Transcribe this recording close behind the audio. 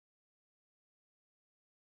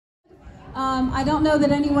I don't know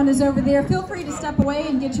that anyone is over there. Feel free to step away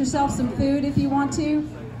and get yourself some food if you want to.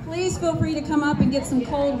 Please feel free to come up and get some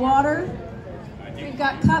cold water. We've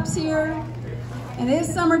got cups here, and it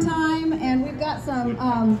is summertime, and we've got some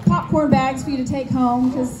popcorn bags for you to take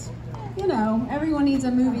home because, you know, everyone needs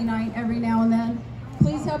a movie night every now and then.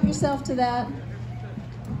 Please help yourself to that.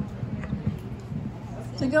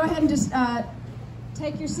 So go ahead and just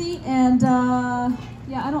take your seat, and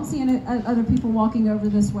yeah, I don't see any other people walking over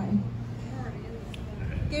this way.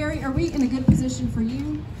 Gary, are we in a good position for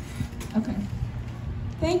you? Okay.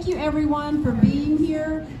 Thank you everyone for being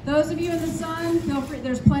here. Those of you in the sun, feel free,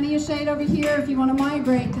 there's plenty of shade over here if you want to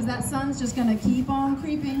migrate, because that sun's just going to keep on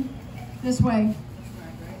creeping this way.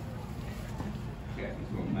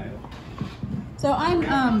 So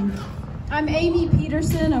I'm Amy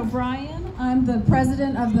Peterson O'Brien. I'm the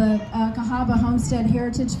president of the Cahaba Homestead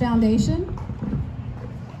Heritage Foundation.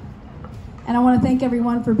 And I want to thank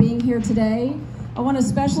everyone for being here today. I want to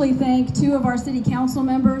especially thank two of our city council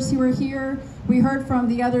members who are here. We heard from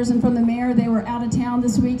the others and from the mayor. They were out of town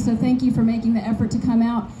this week, so thank you for making the effort to come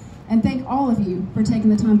out. And thank all of you for taking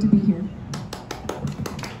the time to be here.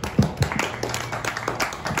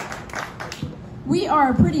 We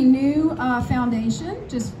are a pretty new foundation,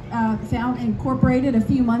 just incorporated a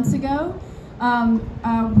few months ago.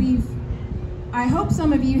 I hope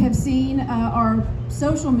some of you have seen our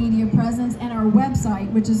social media presence and our website,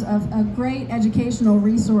 which is a great educational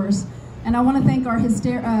resource. And I want to thank our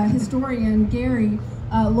historian, Gary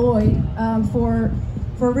Lloyd, for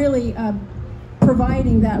really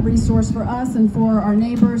providing that resource for us and for our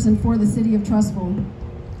neighbors and for the city of Trussville.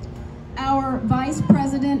 Our vice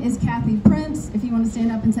president is Kathy Prince, if you want to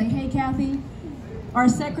stand up and say, hey, Kathy. Our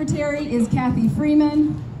secretary is Kathy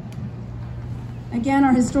Freeman. Again,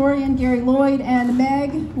 our historian, Gary Lloyd, and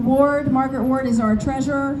Margaret Ward is our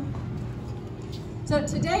treasurer. So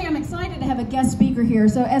today I'm excited to have a guest speaker here.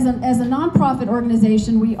 So as a nonprofit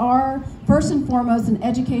organization, we are first and foremost an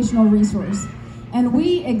educational resource. And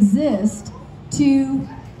we exist to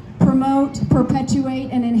promote,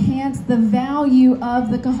 perpetuate, and enhance the value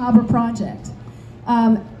of the Cahaba Project.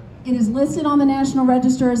 It is listed on the National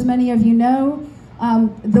Register, as many of you know.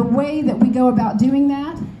 The way that we go about doing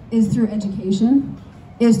that is through education,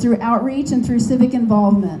 is through outreach, and through civic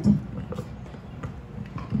involvement.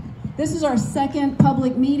 This is our second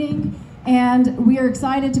public meeting, and we are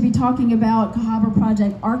excited to be talking about Cahaba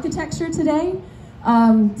Project architecture today.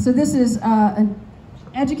 So this is an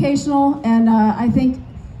educational, and I think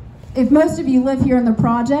if most of you live here in the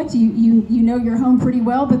project, you know your home pretty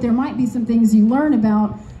well, but there might be some things you learn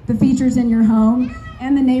about the features in your home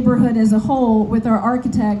and the neighborhood as a whole with our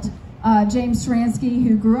architect, James Sransky,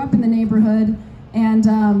 who grew up in the neighborhood, and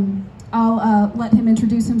I'll let him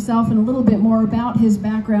introduce himself and a little bit more about his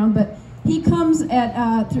background, but he comes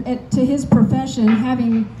to his profession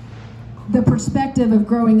having the perspective of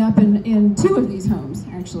growing up in two of these homes,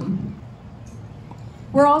 actually.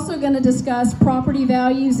 We're also going to discuss property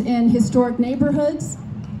values in historic neighborhoods.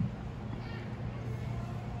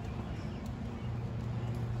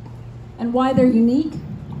 And why they're unique.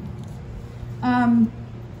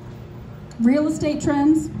 Real estate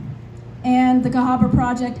trends, and the Cahaba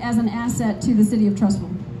Project as an asset to the city of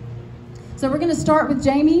Trussville. So we're going to start with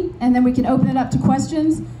Jamie, and then we can open it up to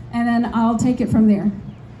questions, and then I'll take it from there.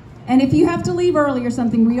 And if you have to leave early or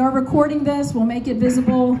something, we are recording this. We'll make it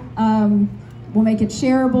visible. We'll make it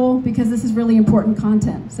shareable, because this is really important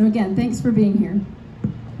content. So again, thanks for being here.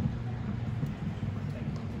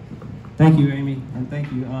 Thank you, Amy, and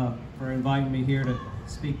thank you for inviting me here to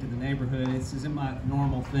speak to the neighborhood. This isn't my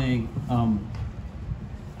normal thing.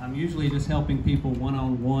 I'm usually just helping people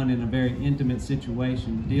one-on-one in a very intimate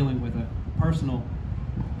situation, dealing with a personal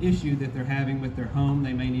issue that they're having with their home.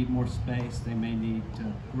 They may need more space, they may need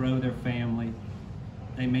to grow their family,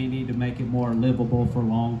 they may need to make it more livable for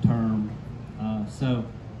long-term. So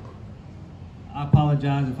I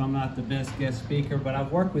apologize if I'm not the best guest speaker, but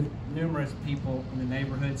I've worked with numerous people in the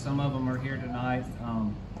neighborhood. Some of them are here tonight.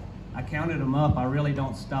 I counted them up. I really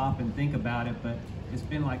don't stop and think about it, but it's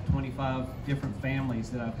been like 25 different families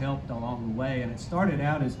that I've helped along the way. And it started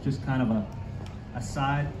out as just kind of a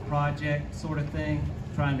side project sort of thing,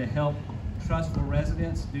 trying to help Trussville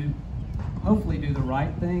residents hopefully do the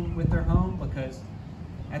right thing with their home, because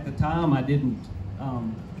at the time I didn't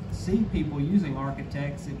see people using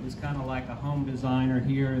architects. It was kind of like a home designer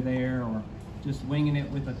here or there, or just winging it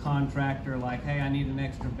with a contractor, like, hey, I need an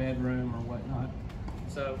extra bedroom or whatnot.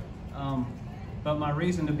 So, but my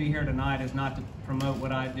reason to be here tonight is not to promote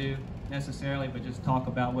what I do necessarily, but just talk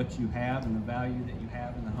about what you have and the value that you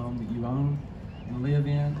have in the home that you own and live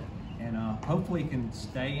in, and hopefully can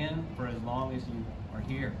stay in for as long as you are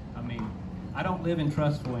here. I mean, I don't live in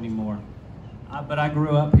Trussville anymore, but I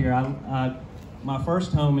grew up here. My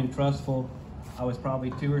first home in Trussville, I was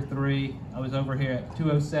probably 2 or 3. I was over here at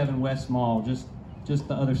 207 West Mall, just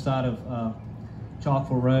the other side of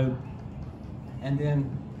Chalkville Road. And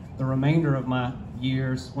then the remainder of my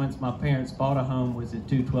years, once my parents bought a home, was at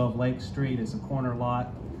 212 Lake Street. It's a corner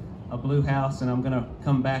lot, a blue house, and I'm going to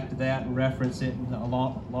come back to that and reference it in a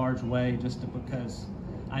large way because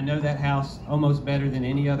I know that house almost better than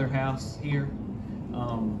any other house here.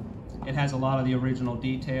 It has a lot of the original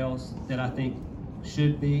details that I think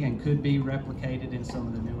should be and could be replicated in some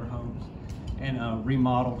of the newer homes and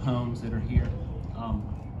remodeled homes that are here.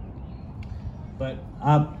 But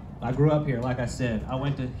I grew up here, like I said. I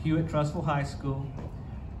went to Hewitt-Trussville High School,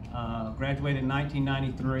 graduated in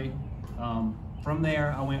 1993. From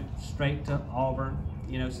there, I went straight to Auburn.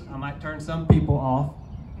 You know, I might turn some people off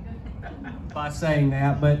by saying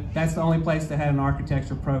that, but that's the only place that had an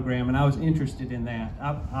architecture program, and I was interested in that.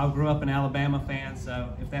 I grew up an Alabama fan,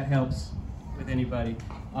 so if that helps with anybody.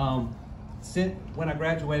 When I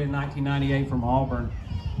graduated in 1998 from Auburn,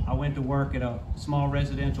 I went to work at a small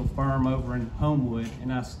residential firm over in Homewood,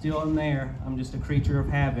 and I still am there. I'm just a creature of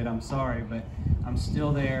habit, I'm sorry, but I'm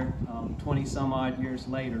still there 20 some odd years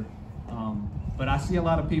later. But I see a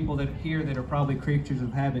lot of people that are probably creatures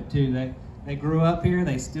of habit too. They grew up here,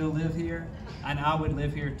 they still live here, and I would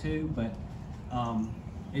live here too, but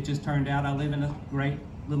it just turned out I live in a great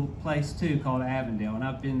little place too called Avondale, and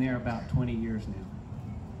I've been there about 20 years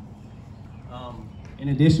now. In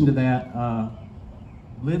addition to that,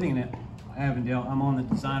 living at Avondale, I'm on the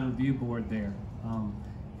design review board there.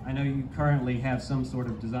 I know you currently have some sort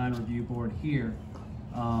of design review board here.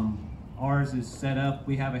 Ours is set up,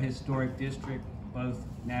 we have a historic district both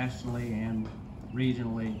nationally and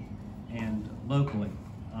regionally and locally.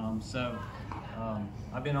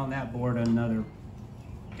 I've been on that board another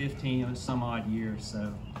 15 and some odd years,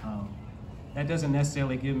 so that doesn't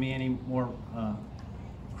necessarily give me any more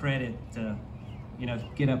credit to, you know,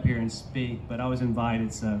 get up here and speak, but I was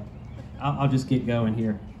invited, so I'll just get going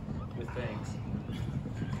here with things.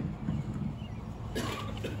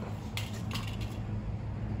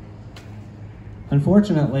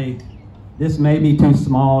 Unfortunately, this may be too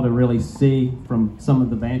small to really see from some of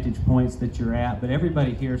the vantage points that you're at, but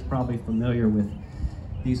everybody here is probably familiar with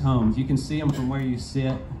these homes. You can see them from where you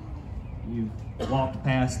sit. You've walked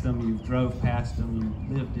past them, you've drove past them,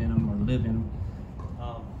 you've lived in them or live in them.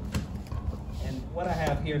 And what I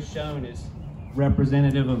have here shown is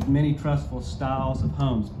representative of many Trussville styles of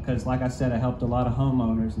homes because, like I said, I helped a lot of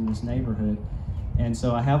homeowners in this neighborhood. And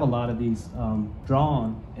so I have a lot of these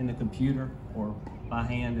drawn in the computer or by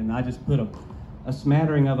hand, and I just put a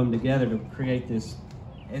smattering of them together to create this.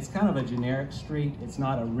 It's kind of a generic street. It's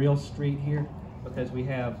not a real street here because we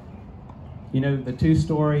have, you know, the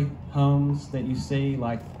 2-story homes that you see,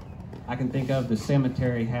 like I can think of the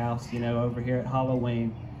cemetery house, you know, over here at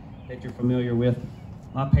Halloween that you're familiar with.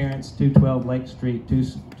 My parents, 212 Lake Street,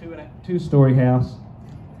 2-story house.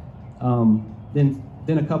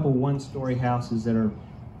 Then a couple 1-story houses that are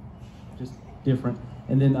just different,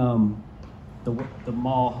 and then the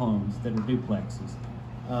mall homes that are duplexes.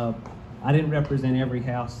 I didn't represent every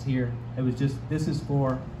house here. It was just, this is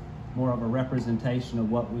for more of a representation of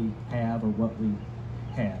what we have or what we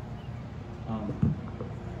have.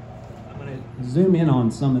 I'm going to zoom in on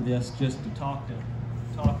some of this just to talk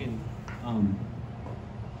in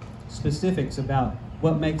specifics about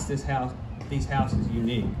what makes these houses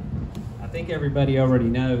unique. I think everybody already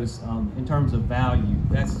knows in terms of value.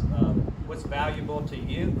 That's what's valuable to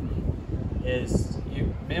you is your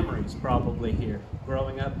memories probably here,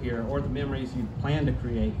 growing up here, or the memories you plan to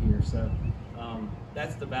create here. So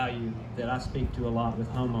that's the value that I speak to a lot with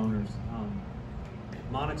homeowners.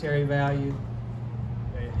 Monetary value,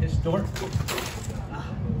 historic.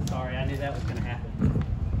 Sorry, I knew that was going to happen.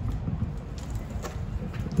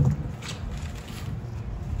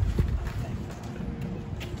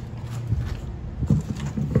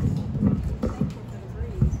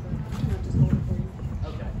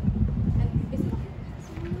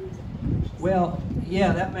 Well,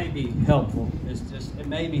 yeah, that may be helpful. It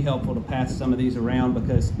may be helpful to pass some of these around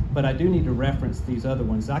but I do need to reference these other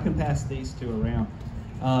ones. I can pass these two around.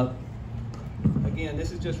 Again,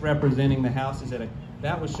 this is just representing the houses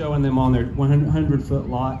that was showing them on their 100-foot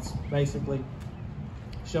lots, basically.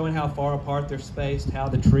 Showing how far apart they're spaced, how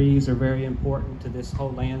the trees are very important to this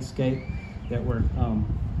whole landscape that we're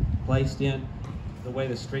placed in, the way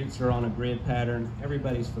the streets are on a grid pattern.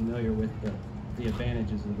 Everybody's familiar with the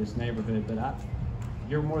advantages of this neighborhood, but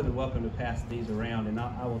you're more than welcome to pass these around, and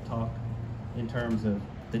I will talk in terms of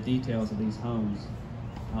the details of these homes,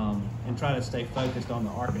 and try to stay focused on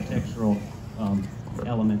the architectural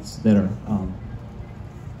elements that are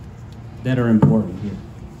important here.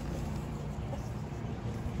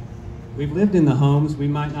 We've lived in the homes. We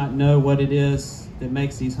might not know what it is that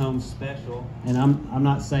makes these homes special, and I'm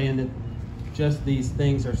not saying that just these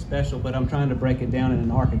things are special, but I'm trying to break it down in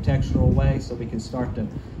an architectural way so we can start to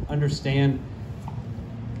understand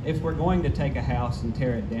if we're going to take a house and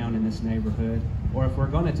tear it down in this neighborhood, or if we're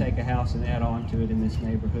going to take a house and add on to it in this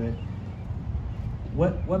neighborhood,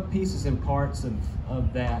 what pieces and parts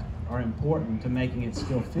of that are important to making it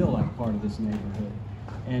still feel like part of this neighborhood.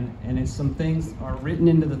 And it's some things are written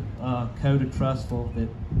into the Code of Trustful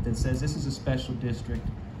that says this is a special district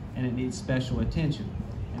and it needs special attention.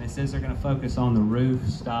 And it says they're going to focus on the roof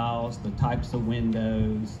styles, the types of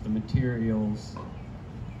windows, the materials.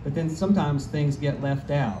 But then sometimes things get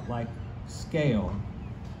left out, like scale,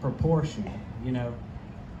 proportion,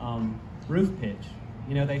 roof pitch.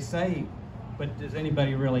 They say, but does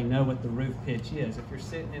anybody really know what the roof pitch is? If you're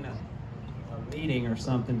sitting in a meeting or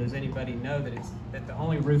something, does anybody know that the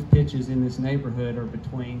only roof pitches in this neighborhood are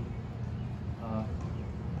between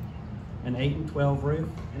an 8 and 12 roof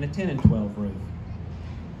and a 10 and 12 roof?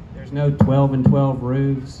 There's no 12 and 12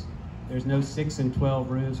 roofs. There's no 6 and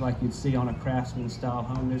 12 roofs like you'd see on a craftsman style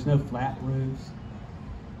home. There's no flat roofs.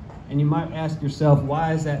 And you might ask yourself,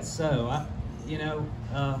 why is that so?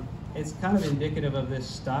 It's kind of indicative of this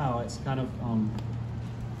style. It's kind of,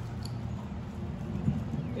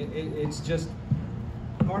 it's just,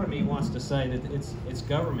 part of me wants to say that it's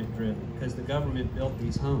government driven because the government built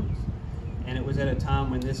these homes. And it was at a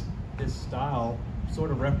time when this style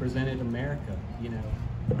sort of represented America,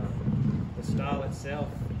 The style itself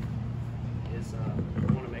is,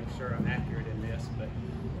 I want to make sure I'm accurate in this,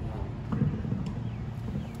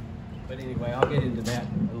 but anyway, I'll get into that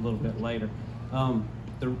a little bit later.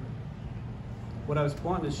 What I was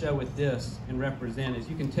wanting to show with this and represent is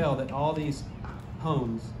you can tell that all these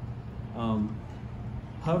homes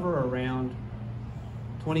hover around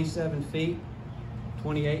 27 feet,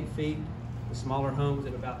 28 feet, the smaller homes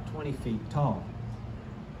at about 20 feet tall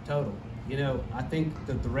total. I think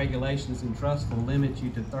that the regulations in Trustful limit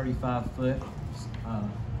you to 35-foot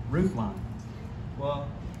roof line. Well,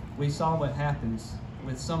 we saw what happens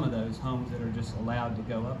with some of those homes that are just allowed to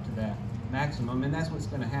go up to that maximum, and that's what's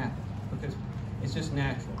going to happen because it's just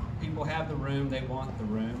natural. People have the room, they want the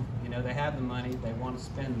room. They have the money, they want to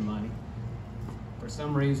spend the money. For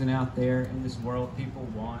some reason out there in this world, people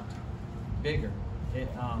want bigger.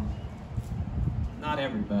 Not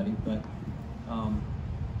everybody, but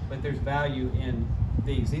there's value in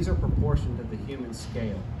these. These are proportioned to the human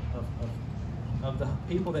scale of the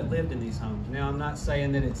people that lived in these homes. Now, I'm not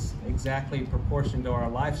saying that it's exactly proportioned to our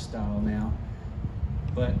lifestyle now,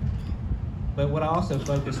 but what I also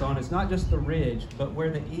focus on is not just the ridge, but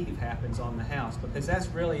where the eave happens on the house, because that's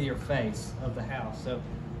really your face of the house. So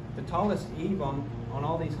the tallest eave on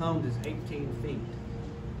all these homes is 18 feet,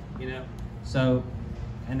 So,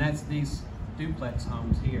 and that's these duplex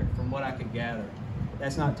homes here, from what I could gather.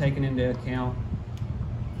 That's not taken into account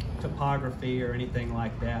topography or anything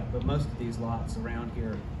like that, but most of these lots around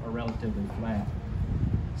here are relatively flat.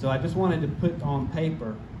 So I just wanted to put on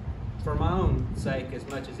paper, for my own sake as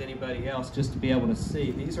much as anybody else, just to be able to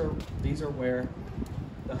see. These are where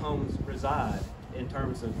the homes reside in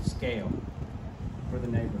terms of scale for the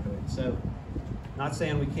neighborhood. So not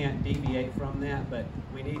saying we can't deviate from that, but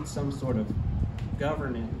we need some sort of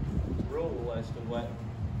governing rule as to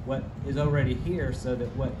what is already here, so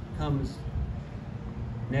that what comes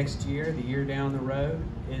next year, the year down the road,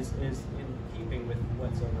 is in keeping with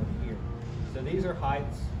what's already here. So these are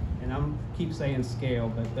heights, and I'm keep saying scale,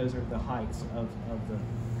 but those are the heights of the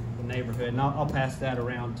neighborhood. And I'll pass that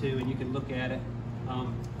around too, and you can look at it.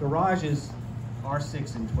 Garages are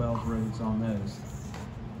 6 and 12 roofs on those.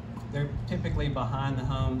 They're typically behind the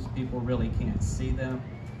homes. People really can't see them.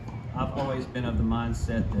 I've always been of the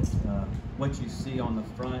mindset that what you see on the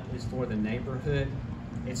front is for the neighborhood.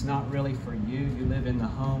 It's not really for you. You live in the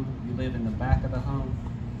home. You live in the back of the home.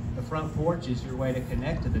 The front porch is your way to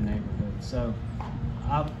connect to the neighborhood. So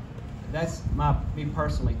that's me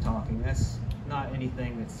personally talking. That's not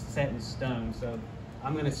anything that's set in stone. So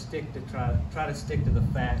I'm going to try to stick to the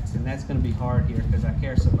facts, and that's going to be hard here because I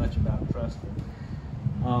care so much about Trustful.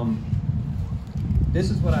 This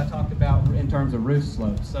is what I talked about in terms of roof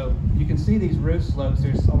slopes. So you can see these roof slopes.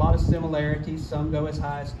 There's a lot of similarities. Some go as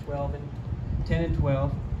high as 10 and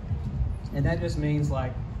 12. And that just means,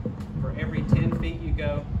 like, for every 10 feet you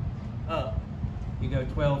go up, you go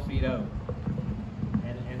 12 feet over.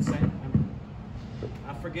 And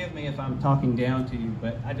I forgive me if I'm talking down to you,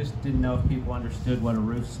 but I just didn't know if people understood what a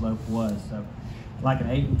roof slope was. So like an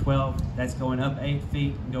 8 and 12, that's going up 8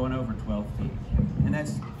 feet and going over 12 feet. And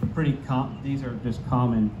that's pretty these are just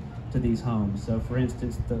common to these homes. So for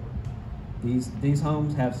instance, these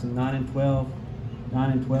homes have some 9 and 12,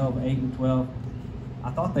 9 and 12, 8 and 12. I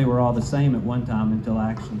thought they were all the same at one time until I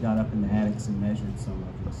actually got up in the attics and measured some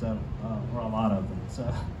of them, so, or a lot of them.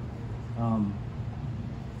 So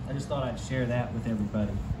I just thought I'd share that with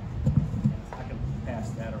everybody. I can pass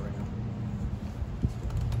that around.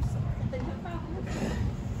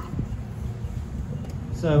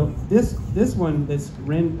 So this one that's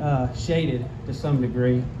shaded to some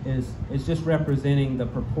degree is just representing the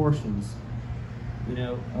proportions, you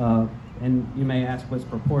know. And you may ask what's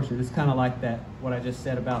proportion. It's kind of like that, what I just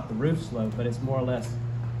said about the roof slope, but it's more or less,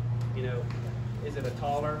 you know, is it a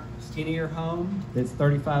taller, skinnier home that's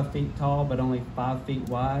 35 feet tall but only 5 feet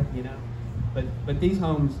wide, you know? But these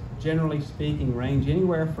homes, generally speaking, range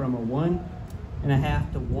anywhere from a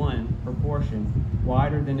 1.5 to 1 proportion,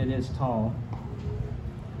 wider than it is tall,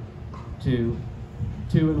 to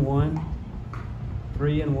 2 and 1,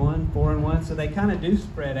 3 and 1, 4 and 1. So they kind of do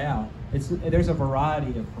spread out. There's a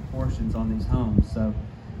variety of proportions on these homes, so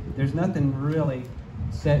there's nothing really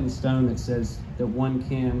set in stone that says that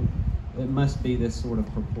it must be this sort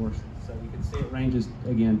of proportion. So you can see it ranges,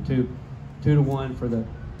 again, 2 to 1 for the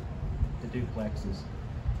duplexes.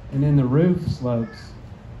 And then the roof slopes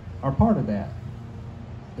are part of that.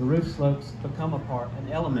 The roof slopes become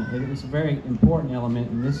an element. It's a very important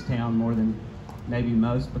element in this town more than maybe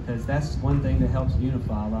most, because that's one thing that helps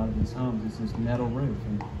unify a lot of these homes. It's this metal roof.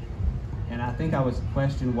 And I think I was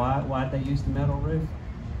questioned why they use the metal roof.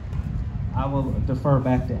 I will defer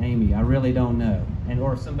back to Amy. I really don't know.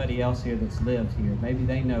 Or somebody else here that's lived here. Maybe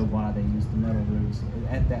they know why they used the metal roofs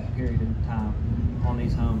at that period of time on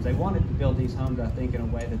these homes. They wanted to build these homes, I think, in a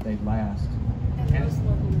way that they'd last. And those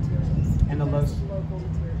local materials. And the best local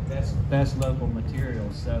materials. Best local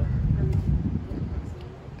materials. So,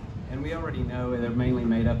 and we already know they're mainly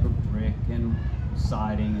made up of brick and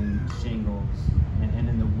siding and shingles, and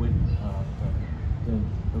then the wood,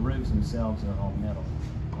 the roofs themselves are all metal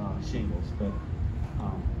shingles.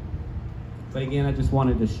 But again, I just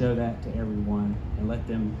wanted to show that to everyone and let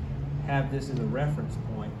them have this as a reference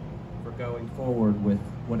point for going forward with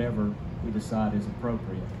whatever we decide is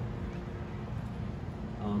appropriate.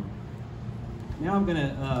 Now I'm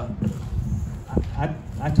gonna,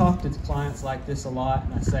 I talk to clients like this a lot,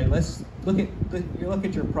 and I say, let's look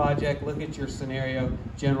at your project, look at your scenario,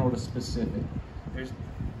 general to specific. There's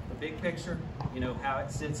the big picture, you know, how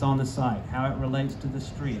it sits on the site, how it relates to the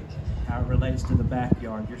street, how it relates to the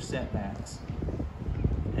backyard, your setbacks.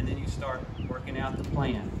 And then you start working out the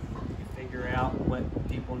plan. You figure out what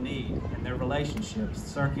people need and their relationships,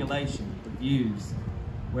 circulation, the views,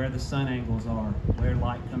 where the sun angles are, where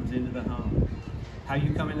light comes into the home, how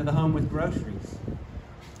you come into the home with groceries,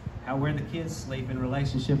 where the kids sleep in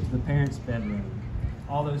relationship to the parents' bedroom,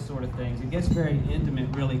 all those sort of things. It gets very intimate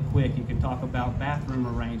really quick. You can talk about bathroom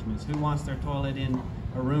arrangements. Who wants their toilet in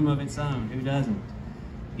a room of its own? Who doesn't?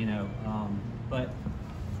 You know, but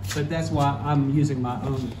that's why I'm using my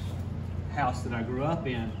own house that I grew up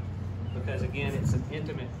in, because again, it's an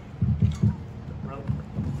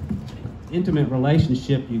intimate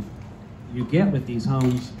relationship you get with these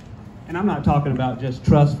homes. And I'm not talking about just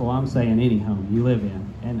trustful, I'm saying any home you live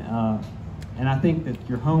in. And I think that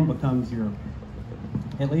your home becomes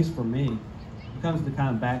at least for me, becomes the kind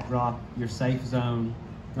of backdrop, your safe zone,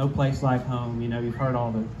 no place like home. You know, you've heard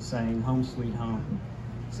all the saying, home sweet home.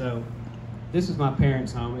 So this is my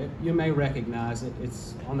parents' home. You may recognize it.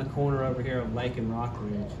 It's on the corner over here of Lake and Rock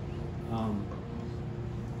Ridge.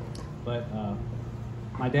 But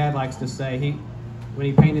my dad likes to say, when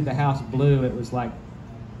he painted the house blue, it was like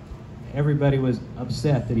everybody was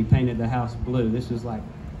upset that he painted the house blue. This was like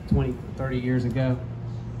 20, 30 years ago.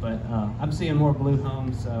 But I'm seeing more blue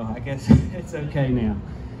homes, so I guess it's okay now.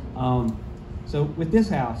 So with this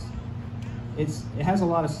house, it has a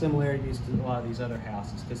lot of similarities to a lot of these other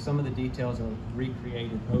houses, because some of the details are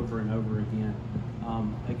recreated over and over again.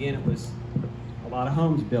 Again, it was a lot of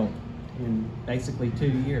homes built in basically 2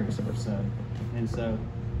 years or so.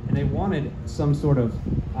 And they wanted some sort of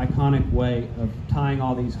iconic way of tying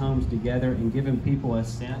all these homes together and giving people a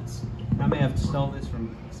sense. I may have stolen this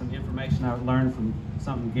from some information I learned from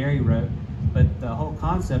something Gary wrote, but the whole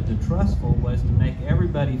concept of trustful was to make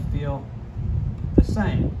everybody feel the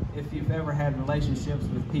same. If you've ever had relationships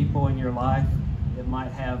with people in your life that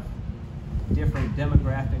might have different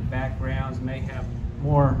demographic backgrounds, may have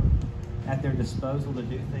more at their disposal to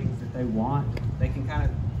do things that they want, they can kind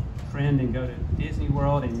of trend and go to Disney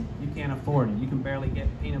World and you can't afford it. You can barely get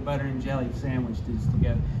peanut butter and jelly sandwiches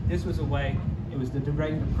together. This was a way, it was the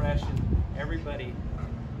Great Depression. Everybody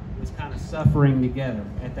was kind of suffering together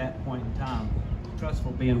at that point in time,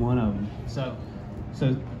 Trustful being one of them. So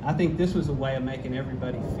I think this was a way of making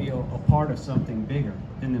everybody feel a part of something bigger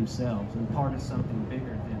than themselves and part of something bigger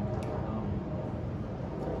than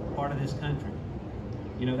part of this country.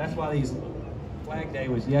 You know, that's why Flag Day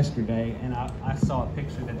was yesterday, and I saw a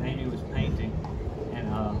picture that Amy was painting and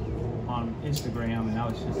on Instagram, and I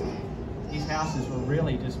was just, these houses were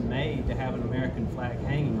really just made to have an American flag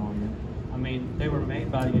hanging on them. I mean, they were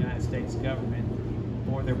made by the United States government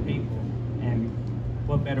for their people, and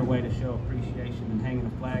what better way to show appreciation than hanging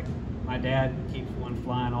a flag? My dad keeps one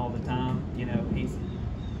flying all the time. You know, he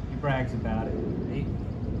brags about it.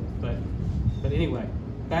 But anyway,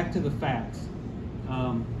 back to the facts.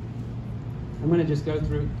 I'm going to just go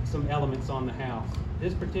through some elements on the house.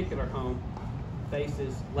 This particular home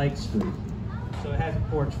faces Lake Street, so it has a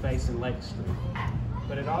porch facing Lake Street,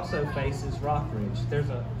 but it also faces Rock Ridge. There's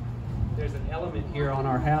an element here on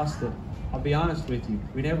our house that, I'll be honest with you,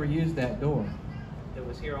 we never used that door that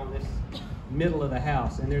was here on this middle of the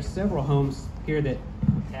house, and there's several homes here that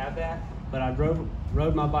have that, but I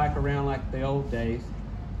rode my bike around like the old days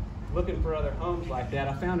looking for other homes like that.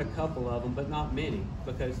 I found a couple of them, but not many,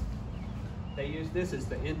 because they use this as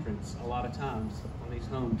the entrance a lot of times on these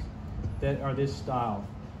homes that are this style.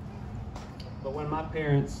 But when my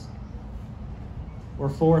parents were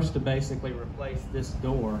forced to basically replace this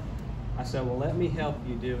door, I said, well, let me help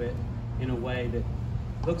you do it in a way that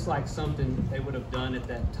looks like something they would have done at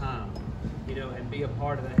that time, you know, and be a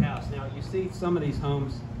part of the house. Now, you see some of these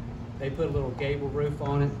homes, they put a little gable roof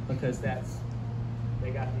on it because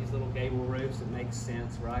they got these little gable roofs. It makes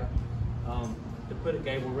sense, right? To put a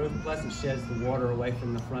gable roof, plus it sheds the water away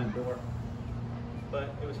from the front door.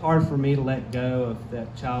 But it was hard for me to let go of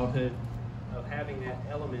that childhood, of having that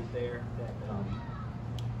element there,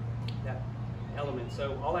 that element.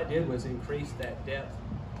 So all I did was increase that depth,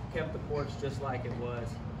 kept the porch just like it was,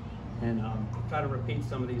 and try to repeat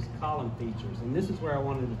some of these column features. And this is where I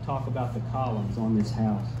wanted to talk about the columns on this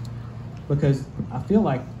house, because I feel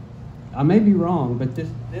like, I may be wrong, but the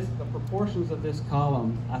proportions of this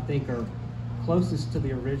column, I think, are closest to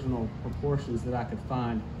the original proportions that I could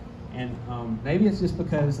find. And maybe it's just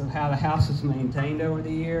because of how the house was maintained over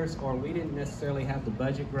the years, or we didn't necessarily have the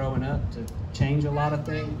budget growing up to change a lot of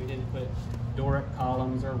things. We didn't put Doric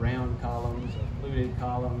columns or round columns or fluted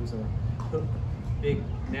columns or put big,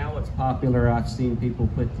 now what's popular, I've seen people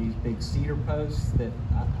put these big cedar posts that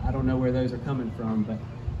I don't know where those are coming from, but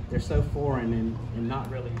they're so foreign and not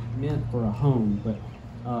really meant for a home, but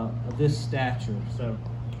of this stature. So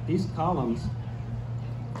these columns,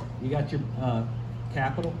 you got your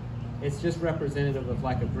capital. It's just representative of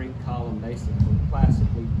like a Greek column, basically,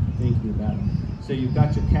 classically thinking about it. So you've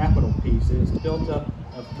got your capital piece, and it's built up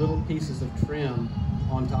of little pieces of trim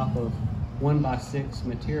on top of 1x6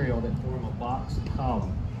 material that form a boxed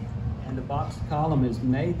column. And the boxed column is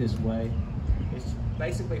made this way. It's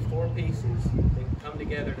basically 4 pieces that come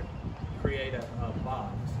together to create a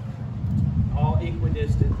box, all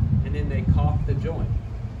equidistant, and then they caulk the joint.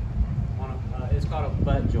 It's called a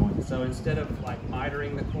butt joint. So instead of like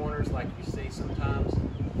mitering the corners like you see sometimes,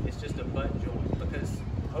 it's just a butt joint, because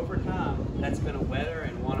over time that's going to weather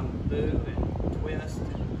and want to move and twist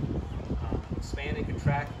and expand and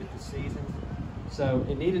contract with the seasons. So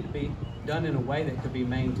it needed to be done in a way that could be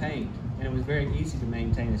maintained, and it was very easy to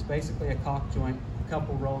maintain. It's basically a caulk joint, a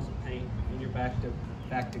couple rolls of paint, and you're back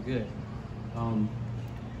to good.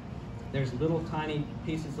 There's little tiny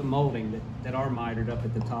pieces of molding that are mitered up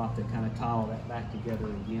at the top that kind of tile that back together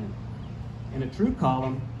again. In a true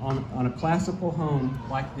column, on a classical home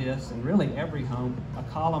like this, and really every home, a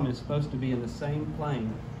column is supposed to be in the same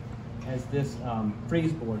plane as this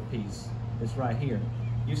frieze board piece that's right here.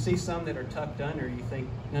 You see some that are tucked under, you think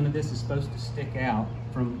none of this is supposed to stick out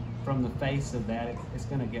from the face of that. It's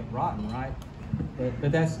going to get rotten, right?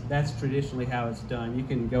 But that's traditionally how it's done. You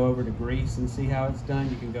can go over to Greece and see how it's done.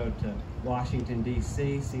 You can go to Washington,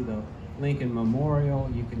 D.C., see the Lincoln Memorial.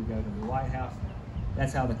 You can go to the White House.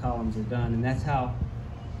 That's how the columns are done. And that's how,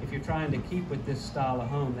 if you're trying to keep with this style of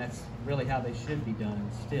home, that's really how they should be done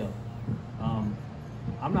still.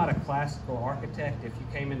 I'm not a classical architect. If you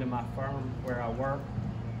came into my firm where I work,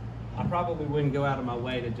 I probably wouldn't go out of my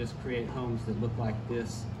way to just create homes that look like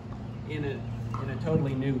this in a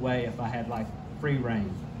totally new way if I had like free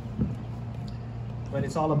reign. But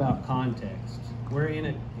it's all about context. We're in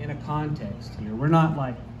a context here. We're not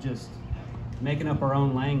like just making up our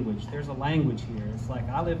own language. There's a language here. It's like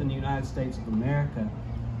I live in the United States of America,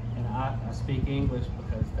 and I speak English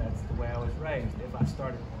because that's the way I was raised. If I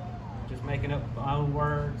started just making up my own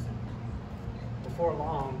words, before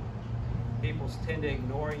long, people tend to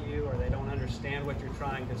ignore you, or they don't understand what you're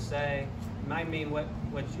trying to say. It might mean what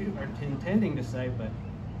you are intending to say, but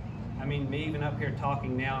I mean, me even up here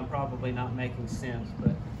talking now, I'm probably not making sense.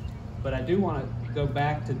 But I do want to go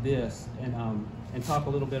back to this and talk a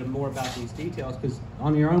little bit more about these details, because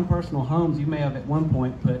on your own personal homes, you may have at one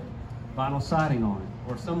point put vinyl siding on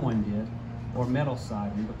it, or someone did, or metal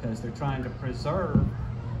siding, because they're trying to preserve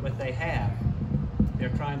what they have. They're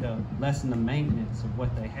trying to lessen the maintenance of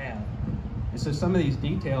what they have. And so some of these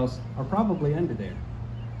details are probably under there.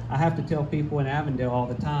 I have to tell people in Avondale all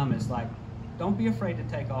the time, it's like, don't be afraid to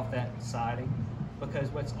take off that siding, because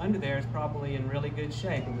what's under there is probably in really good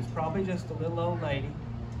shape. It was probably just a little old lady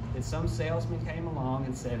that some salesman came along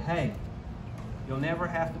and said, hey, you'll never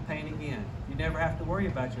have to paint again. You never have to worry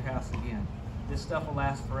about your house again. This stuff will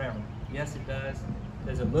last forever. Yes, it does.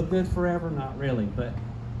 Does it look good forever? Not really, but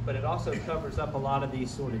it also covers up a lot of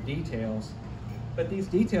these sort of details. But these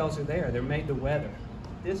details are there. They're made to weather.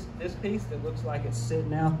 This piece that looks like it's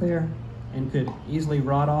sitting out there and could easily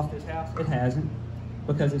rot off this house, it hasn't,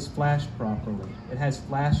 because it's flashed properly. It has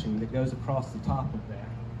flashing that goes across the top of that.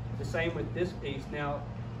 The same with this piece. Now,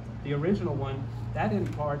 the original one, that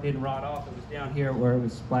part didn't rot off. It was down here where it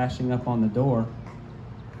was splashing up on the door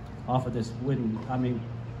off of this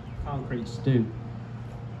concrete stoop.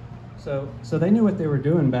 So they knew what they were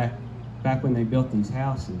doing back when they built these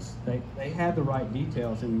houses. They had the right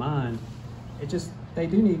details in mind. They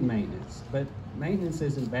do need maintenance, but maintenance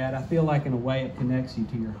isn't bad. I feel like in a way it connects you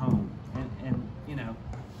to your home. And you know,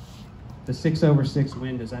 the 6/6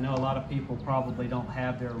 windows, I know a lot of people probably don't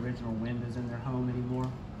have their original windows in their home anymore.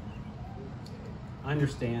 I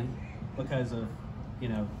understand, because of, you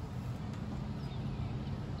know,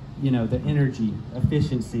 the energy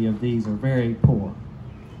efficiency of these are very poor.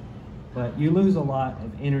 But you lose a lot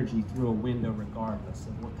of energy through a window regardless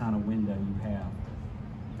of what kind of window you have.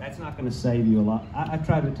 That's not going to save you a lot. I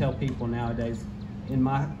try to tell people nowadays, in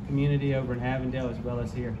my community over in Avondale as well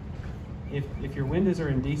as here, if your windows are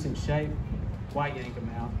in decent shape, why yank them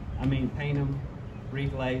out? I mean, paint them,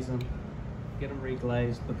 reglaze them, get them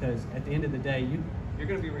reglazed, because at the end of the day, you're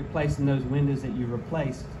going to be replacing those windows that you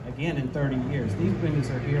replaced again in 30 years. These windows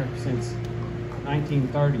are here since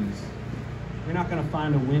 1930s. You're not going to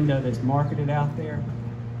find a window that's marketed out there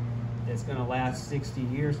that's going to last 60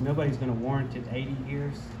 years. Nobody's going to warrant it 80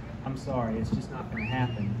 years. I'm sorry, it's just not going to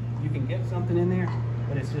happen. You can get something in there,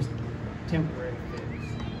 but it's just temporary fix.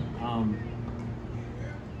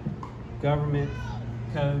 Government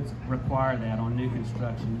codes require that on new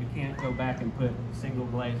construction. You can't go back and put single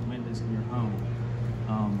glazed windows in your home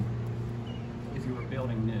if you were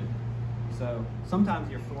building new. So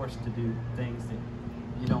sometimes you're forced to do things that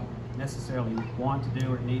you don't necessarily want to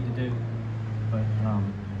do or need to do.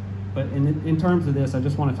 But in terms of this, I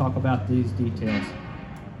just want to talk about these details.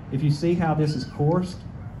 If you see how this is coursed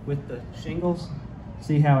with the shingles,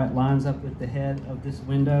 see how it lines up with the head of this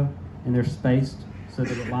window, and they're spaced so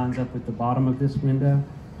that it lines up with the bottom of this window.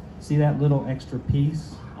 See that little extra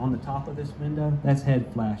piece on the top of this window? That's head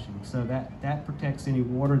flashing. So that protects any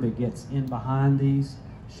water that gets in behind these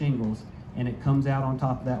shingles, and it comes out on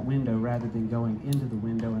top of that window rather than going into the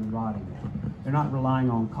window and rotting it. They're not relying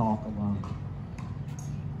on caulk alone.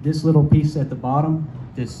 This little piece at the bottom,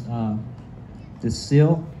 this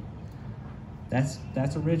sill, that's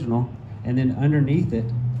original. And then underneath it,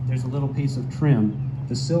 there's a little piece of trim.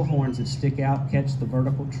 The sill horns that stick out catch the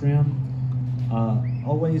vertical trim.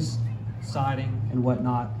 Always siding and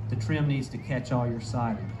whatnot, the trim needs to catch all your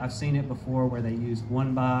siding. I've seen it before where they use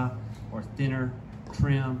 1x or thinner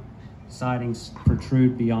trim. Sidings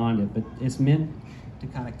protrude beyond it, but it's meant to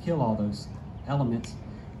kind of kill all those elements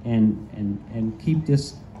and keep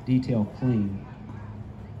this detail clean.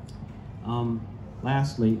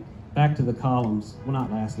 Lastly, back to the columns. Well,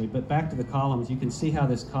 not lastly, but back to the columns. You can see how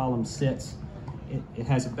this column sits. It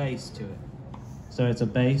has a base to it. So it's a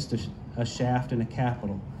base, a shaft, and a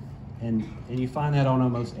capital. And you find that on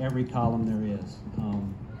almost every column there is.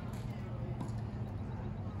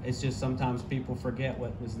 It's just sometimes people forget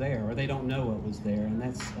what was there, or they don't know what was there. And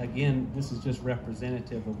that's, again, this is just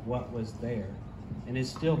representative of what was there. And it's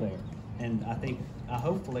still there. And I think,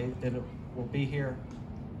 hopefully, that it will be here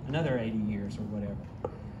another 80 years or whatever.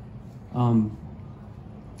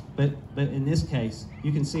 But in this case,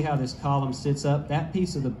 you can see how this column sits up. That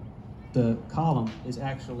piece of the column is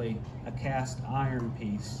actually a cast iron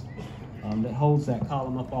piece that holds that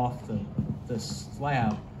column up off the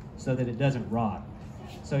slab so that it doesn't rot.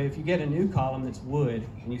 So if you get a new column that's wood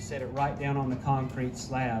and you set it right down on the concrete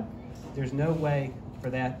slab, there's no way for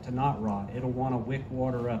that to not rot. It'll want to wick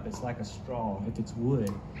water up. It's like a straw. If it's wood,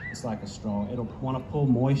 it's like a straw. It'll want to pull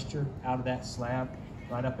moisture out of that slab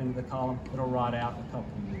right up into the column. It'll rot out in a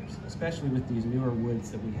couple of years, especially with these newer woods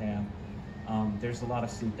that we have. There's a lot of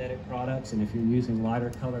synthetic products, and if you're using lighter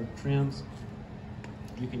colored trims,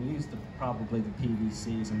 you can use probably the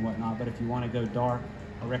PVCs and whatnot, but if you want to go dark,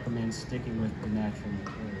 I recommend sticking with the natural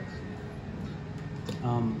materials. Is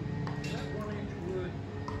that 1 inch wood?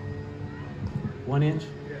 1 inch?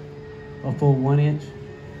 Yeah. A full 1 inch? Yeah,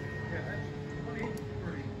 that's 1 inch is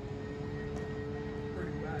pretty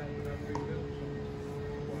wide, but I've rebuilt some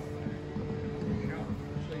a while back. You know,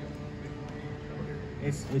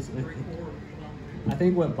 It's 3/4 or something. I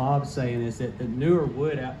think what Bob's saying is that the newer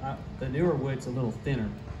wood, the newer wood's a little thinner.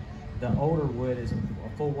 The older wood is a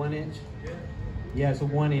full 1 inch. Yeah. Yeah, it's a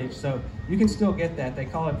 1 inch, so you can still get that. They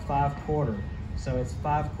call it 5/4, so it's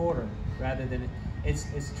 5/4 rather than it's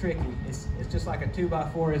tricky. It's just like a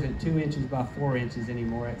 2x4 isn't 2 inches by 4 inches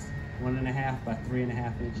anymore. It's 1.5 by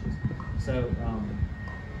 3.5 inches. So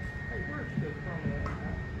Hey, where's the front of that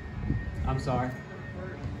house? I'm sorry.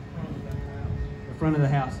 Where's the front of that house? The front of the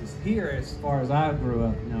house is here, as far as I grew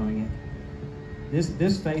up knowing it.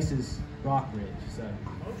 This faces Rock Ridge, so.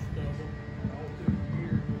 Most of them, all through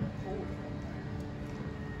here, that porch on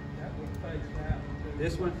there, that would face out. to-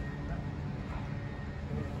 This one?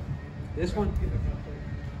 This one?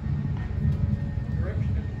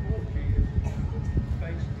 Direction that the porch is,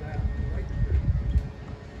 faces out to Lake Street.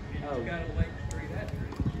 And Oh. it's got a Lake Street address.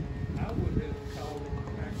 I would have called it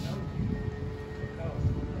Magnolia, because,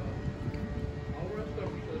 all the rest of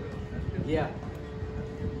them stood up. That's just- Yeah.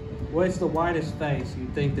 Well, it's the widest face.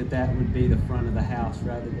 You'd think that that would be the front of the house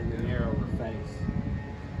rather than the narrower face.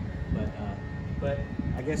 But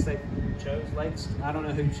I guess they chose Lake. I don't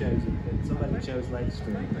know who chose it, but somebody chose Lake I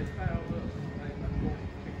Street. think they piled up, maybe about 4 or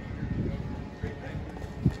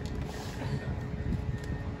 6 years ago.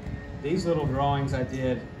 These little drawings I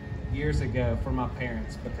did years ago for my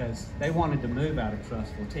parents because they wanted to move out of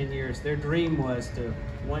Trussville. 10 years. Their dream was to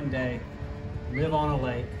one day live on a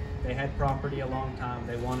lake. They had property a long time.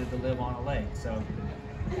 They wanted to live on a lake. So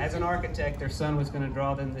as an architect, their son was going to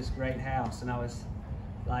draw them this great house. And I was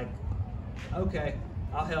like, okay,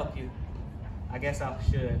 I'll help you. I guess I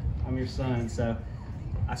should. I'm your son. So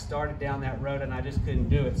I started down that road and I just couldn't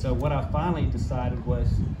do it. So what I finally decided was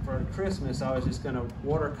for Christmas, I was just going to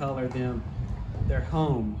watercolor them their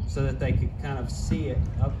home so that they could kind of see it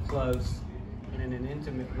up close and in an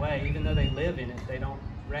intimate way. Even though they live in it, they don't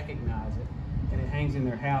recognize it. And it hangs in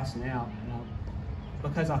their house now.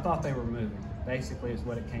 Because I thought they were moving, basically is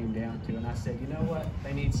what it came down to. And I said, you know what?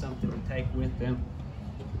 They need something to take with them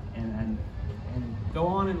and go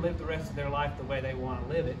on and live the rest of their life the way they want to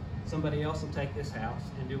live it. Somebody else will take this house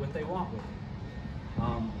and do what they want with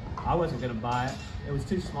it. I wasn't going to buy it. It was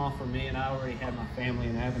too small for me, and I already had my family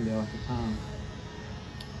in Avondale at the time.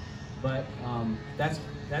 But that's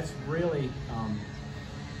really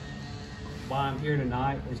why I'm here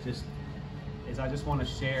tonight. Is I just want to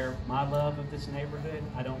share my love of this neighborhood.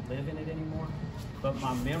 I don't live in it anymore, but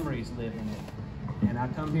my memories live in it. And I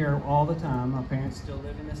come here all the time. My parents still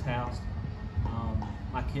live in this house.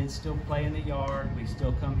 My kids still play in the yard. We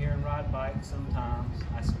still come here and ride bikes sometimes.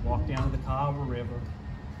 I walk down to the Cahaba River.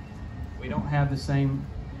 We don't have the same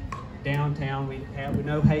downtown. We have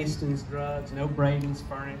no Hastings Drugs, no Braden's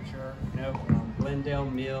Furniture, no Glendale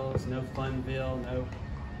Mills, no Funville, no,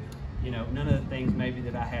 none of the things maybe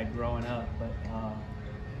that I had growing up.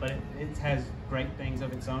 But it has great things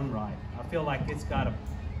of its own right. I feel like it's got a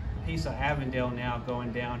piece of Avondale now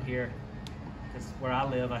going down here. Because where I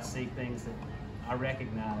live, I see things that I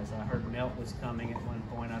recognize. I heard Melt was coming at one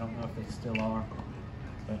point. I don't know if they still are.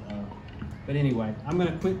 But anyway, I'm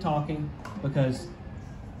going to quit talking because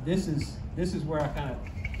this is where I kind of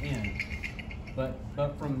end. But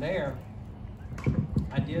from there,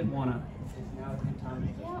 I did want to. Is now a good time to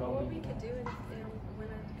just Yeah, roll what in? we could do is when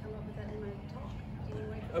I come up with that in my talk. Can you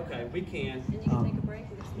wait for Okay, that? we can. And you can take a break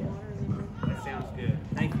and get some yeah. water and then That sounds good.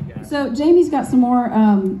 Thank you, guys. So Jamie's got some more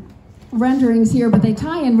renderings here, but they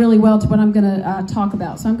tie in really well to what I'm going to talk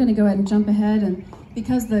about. So I'm going to go ahead and jump ahead, and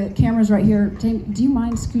because the camera's right here, Jamie, do you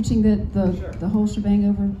mind scooching Sure. the whole shebang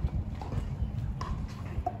over?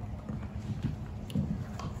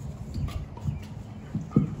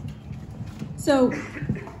 So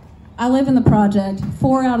I live in the project.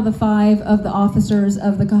 4 out of the 5 of the officers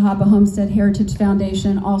of the Cahaba Homestead Heritage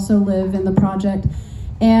Foundation also live in the project.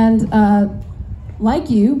 And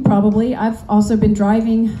like you, probably, I've also been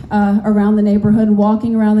driving around the neighborhood and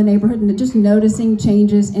walking around the neighborhood and just noticing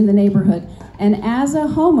changes in the neighborhood. And as a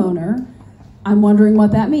homeowner, I'm wondering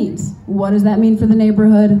what that means. What does that mean for the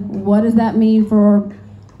neighborhood? What does that mean for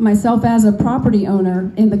myself as a property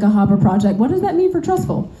owner in the Cahaba Project? What does that mean for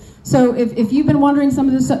Trustful? So if you've been wondering some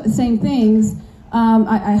of the same things,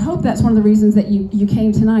 I hope that's one of the reasons that you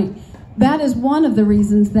came tonight. That is one of the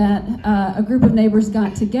reasons that a group of neighbors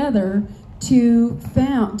got together to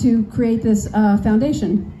create this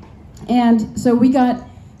foundation. And so we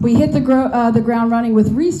hit the ground running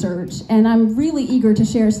with research, and I'm really eager to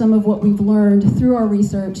share some of what we've learned through our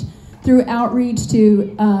research, through outreach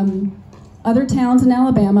to other towns in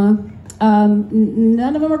Alabama.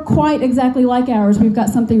 None of them are quite exactly like ours. We've got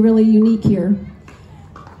something really unique here.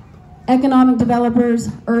 Economic developers,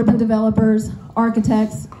 urban developers,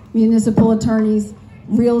 architects, municipal attorneys,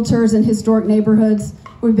 realtors in historic neighborhoods.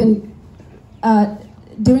 We've been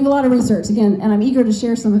doing a lot of research, again, and I'm eager to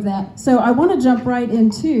share some of that. So I want to jump right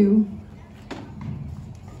into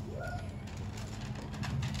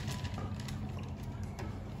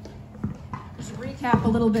just recap a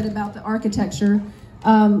little bit about the architecture.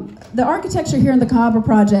 The architecture here in the Cahaba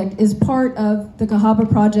Project is part of the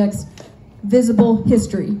Cahaba Project's visible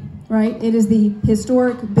history, right? It is the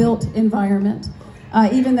historic built environment,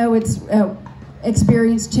 even though it's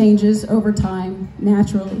experienced changes over time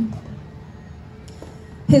naturally.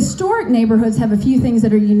 Historic neighborhoods have a few things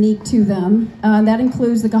that are unique to them. That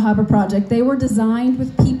includes the Cahaba Project. They were designed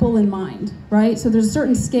with people in mind, right? So there's a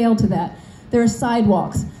certain scale to that. There are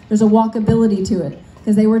sidewalks. There's a walkability to it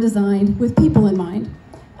because they were designed with people in mind.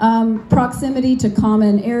 Proximity to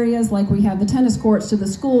common areas, like we have the tennis courts, to the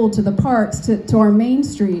school, to the parks, to our main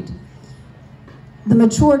street. The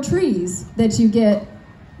mature trees that you get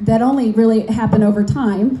that only really happen over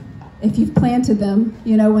time, if you've planted them,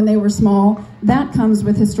 you know, when they were small, that comes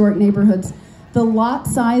with historic neighborhoods. The lot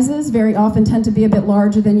sizes very often tend to be a bit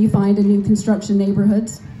larger than you find in new construction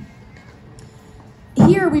neighborhoods.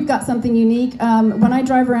 Here we've got something unique. When I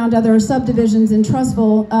drive around other subdivisions in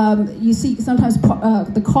Trustful, you see sometimes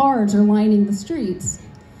the cars are lining the streets.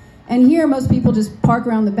 And here most people just park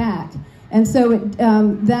around the back. And so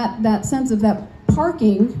that sense of that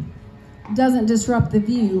parking doesn't disrupt the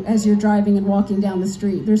view as you're driving and walking down the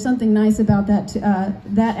street. There's something nice about that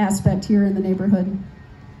aspect here in the neighborhood.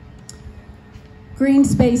 Green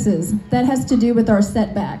spaces, that has to do with our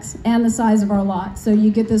setbacks and the size of our lot. So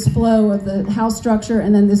you get this flow of the house structure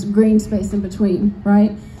and then this green space in between,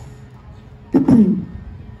 right?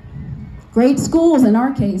 Great schools in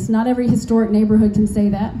our case. Not every historic neighborhood can say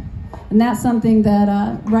that. And that's something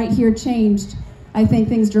that right here changed, I think,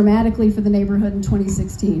 things dramatically for the neighborhood in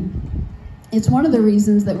 2016. It's one of the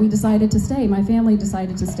reasons that we decided to stay. My family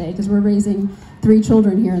decided to stay because we're raising 3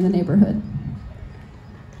 children here in the neighborhood.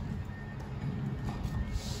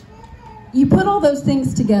 You put all those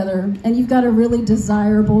things together and you've got a really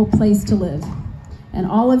desirable place to live. And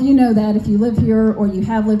all of you know that if you live here or you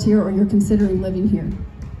have lived here or you're considering living here.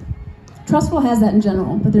 Trustful has that in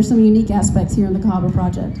general, but there's some unique aspects here in the Cahaba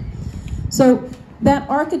Project. So that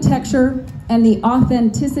architecture and the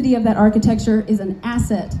authenticity of that architecture is an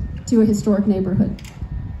asset to a historic neighborhood.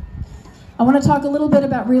 I want to talk a little bit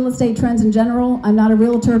about real estate trends in general. I'm not a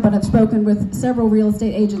realtor, but I've spoken with several real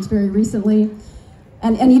estate agents very recently.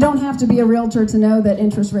 And you don't have to be a realtor to know that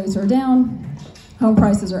interest rates are down, home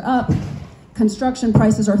prices are up, construction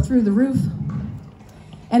prices are through the roof.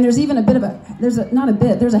 And there's even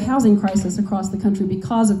there's a housing crisis across the country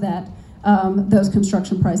because of that, those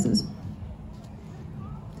construction prices.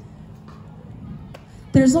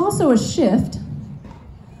 There's also a shift.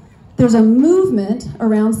 There's a movement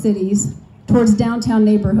around cities towards downtown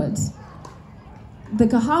neighborhoods. The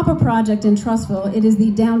Cahaba Project in Trustful, it is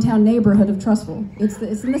the downtown neighborhood of Trustful. It's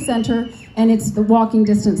in the center, and it's the walking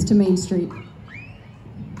distance to Main Street.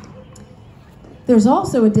 There's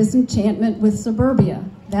also a disenchantment with suburbia.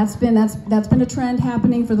 That's been a trend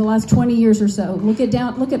happening for the last 20 years or so. Look at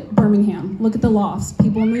Birmingham. Look at the lofts.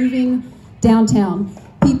 People moving downtown.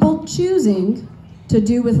 People choosing to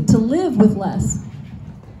live with less.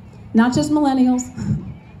 Not just millennials.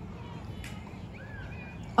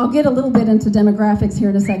 I'll get a little bit into demographics here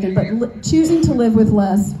in a second, but choosing to live with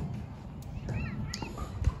less.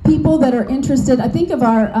 People that are interested, I think of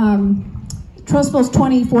our Trustful's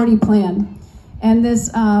 2040 plan, and this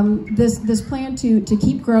plan to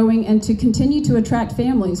keep growing and to continue to attract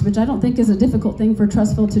families, which I don't think is a difficult thing for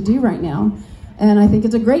Trustful to do right now, and I think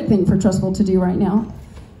it's a great thing for Trustful to do right now.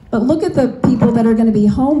 But look at the people that are going to be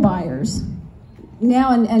home buyers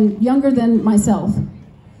now and younger than myself,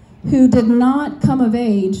 who did not come of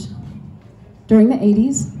age during the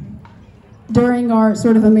 80s, during our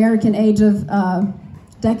sort of American age of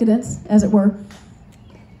decadence, as it were.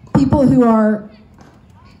 People who are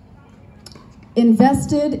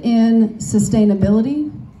invested in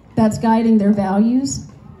sustainability, that's guiding their values.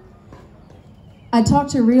 I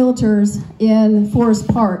talked to realtors in Forest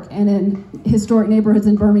Park and in historic neighborhoods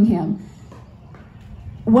in Birmingham.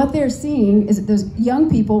 What they're seeing is that there's young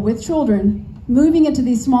people with children moving into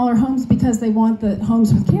these smaller homes because they want the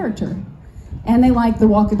homes with character, and they like the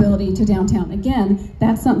walkability to downtown. Again,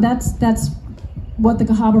 that's what the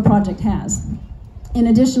Cahaba Project has. In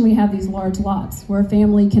addition, we have these large lots where a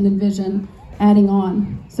family can envision adding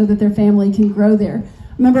on so that their family can grow there.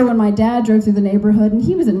 I remember when my dad drove through the neighborhood, and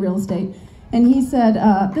he was in real estate, and he said,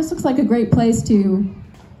 this looks like a great place to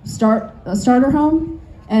start a starter home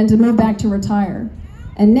and to move back to retire.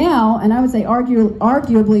 And now, and I would say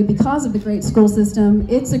arguably because of the great school system,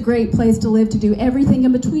 it's a great place to live, to do everything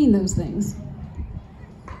in between those things.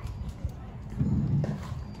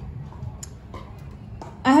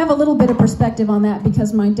 I have a little bit of perspective on that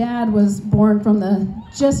because my dad was born from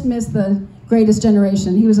just missed the greatest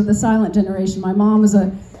generation. He was of the silent generation. My mom was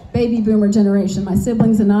a baby boomer generation. My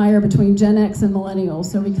siblings and I are between Gen X and millennials,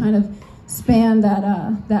 so we kind of span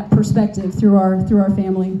that perspective through our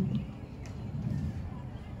family.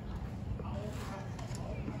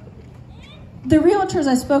 The realtors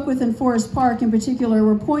I spoke with in Forest Park in particular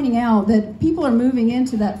were pointing out that people are moving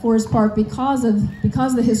into that Forest Park because of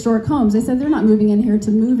the historic homes. They said they're not moving in here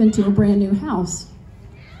to move into a brand new house.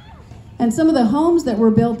 And some of the homes that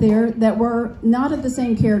were built there that were not of the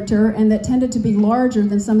same character and that tended to be larger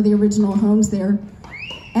than some of the original homes there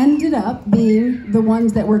ended up being the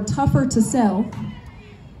ones that were tougher to sell.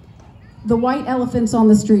 The white elephants on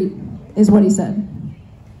the street is what he said.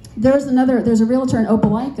 There's a realtor in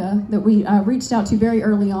Opelika that we reached out to very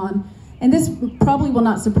early on, and this probably will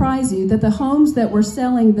not surprise you, that the homes that were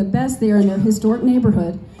selling the best there in their historic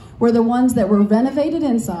neighborhood were the ones that were renovated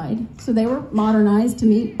inside, so they were modernized to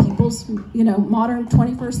meet people's, modern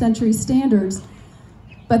 21st century standards,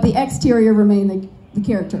 but the exterior remained the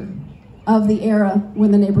character of the era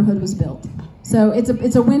when the neighborhood was built. So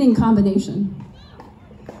it's a winning combination.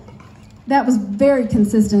 That was very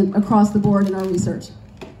consistent across the board in our research.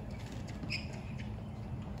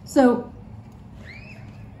 So,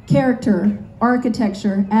 character,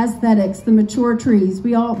 architecture, aesthetics, the mature trees,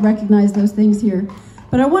 we all recognize those things here.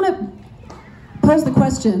 But I want to pose the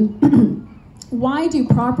question, why do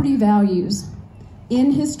property values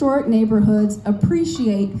in historic neighborhoods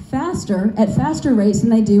appreciate at faster rates than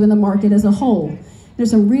they do in the market as a whole?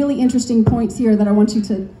 There's some really interesting points here that I want you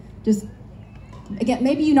to just, again,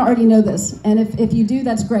 maybe you already know this, and if you do,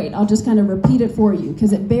 that's great. I'll just kind of repeat it for you,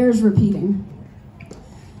 because it bears repeating.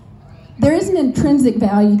 There is an intrinsic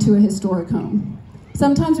value to a historic home.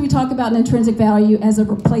 Sometimes we talk about an intrinsic value as a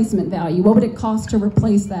replacement value. What would it cost to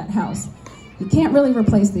replace that house? You can't really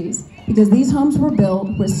replace these because these homes were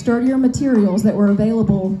built with sturdier materials that were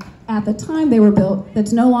available at the time they were built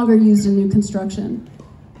that's no longer used in new construction.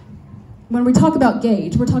 When we talk about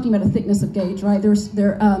gauge, we're talking about a thickness of gauge, right?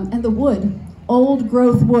 And the wood, old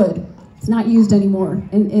growth wood, it's not used anymore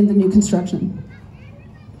in the new construction.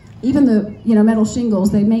 Even the metal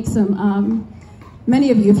shingles, they make some,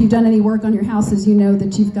 many of you, if you've done any work on your houses, you know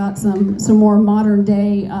that you've got some more modern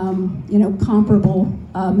day, comparable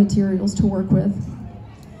materials to work with.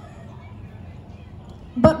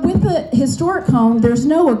 But with the historic home, there's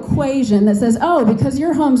no equation that says, oh, because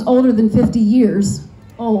your home's older than 50 years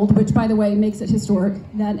old, which by the way makes it historic,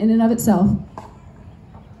 that in and of itself,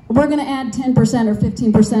 we're gonna add 10% or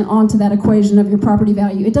 15% onto that equation of your property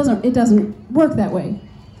value. It doesn't work that way.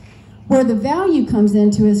 Where the value comes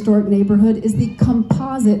into a historic neighborhood is the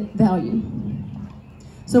composite value.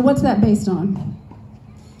 So what's that based on?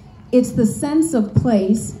 It's the sense of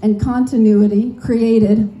place and continuity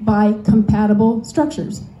created by compatible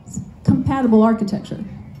structures, compatible architecture.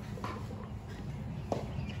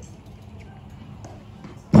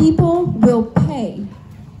 People will pay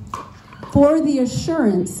for the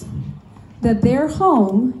assurance that their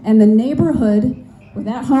home and the neighborhood where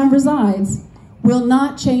that home resides will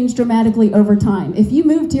not change dramatically over time. If you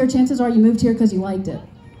moved here, chances are you moved here because you liked it.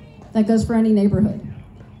 That goes for any neighborhood.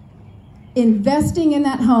 Investing in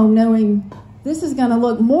that home knowing this is gonna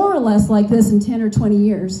look more or less like this in 10 or 20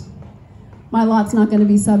 years. My lot's not gonna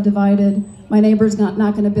be subdivided. My neighbor's not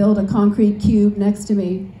gonna build a concrete cube next to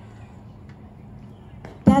me.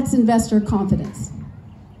 That's investor confidence.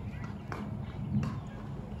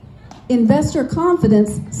 Investor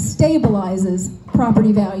confidence stabilizes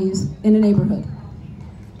property values in a neighborhood.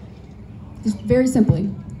 Just very simply.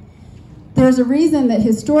 There's a reason that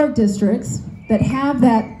historic districts that have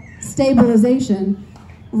that stabilization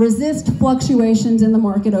resist fluctuations in the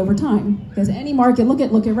market over time. Because any market, look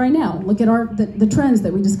at right now, look at the trends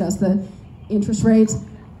that we discussed, the interest rates,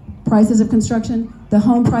 prices of construction, the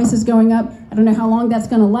home prices going up. I don't know how long that's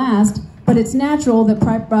going to last, but it's natural that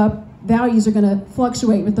values are going to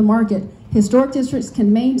fluctuate with the market. Historic districts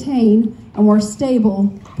can maintain a more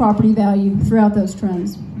stable property value throughout those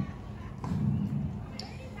trends.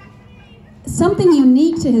 Something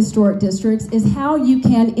unique to historic districts is how you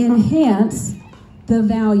can enhance the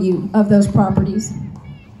value of those properties.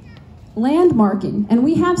 Landmarking, and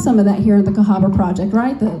we have some of that here in the Cahaba Project,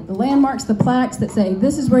 right? The landmarks, the plaques that say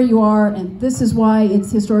this is where you are and this is why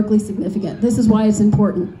it's historically significant. This is why it's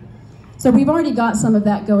important. So we've already got some of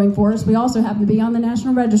that going for us. We also happen to be on the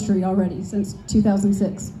National Registry already since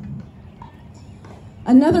 2006.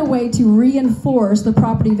 Another way to reinforce the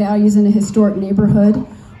property values in a historic neighborhood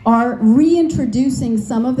are reintroducing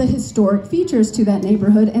some of the historic features to that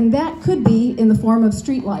neighborhood, and that could be in the form of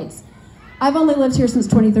streetlights. I've only lived here since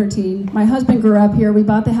 2013. My husband grew up here. We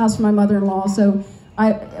bought the house for my mother-in-law,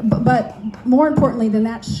 but more importantly than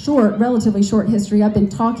that relatively short history, I've been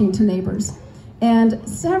talking to neighbors. And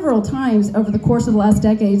several times over the course of the last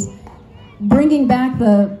decades, bringing back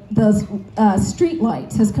the street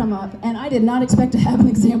lights has come up, and I did not expect to have an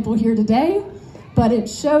example here today, but it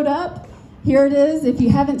showed up. Here it is. If you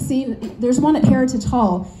haven't seen, there's one at Heritage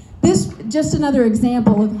Hall. This just another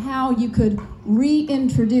example of how you could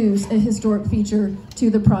reintroduce a historic feature to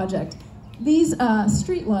the project. These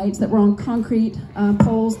street lights that were on concrete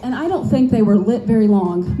poles, and I don't think they were lit very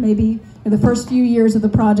long, maybe in the first few years of the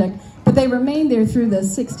project, but they remained there through the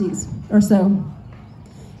 60s or so.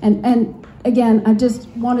 And again, I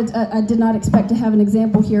did not expect to have an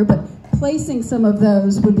example here, but placing some of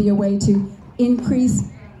those would be a way to increase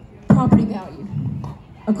property value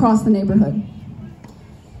across the neighborhood.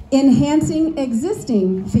 Enhancing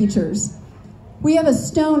existing features. We have a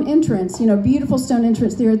stone entrance, beautiful stone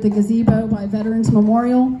entrance there at the gazebo by Veterans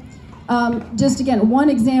Memorial. Just again, one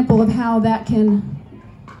example of how that can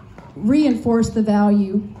reinforce the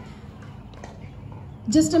value.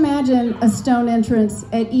 Just imagine a stone entrance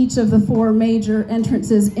at each of the 4 major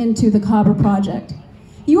entrances into the Cahaba Project.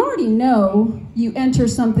 You already know you enter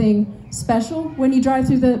something special when you drive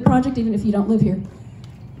through the project, even if you don't live here.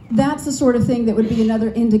 That's the sort of thing that would be another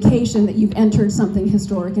indication that you've entered something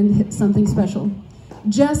historic and something special.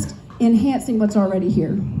 Just enhancing what's already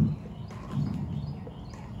here.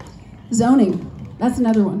 Zoning, that's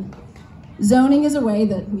another one. Zoning is a way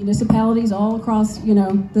that municipalities all across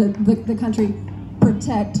the country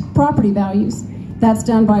protect property values. That's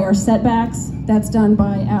done by our setbacks, that's done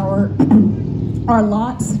by our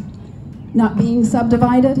lots not being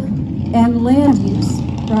subdivided, and land use,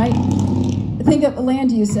 right? Think of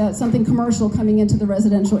land use, something commercial coming into the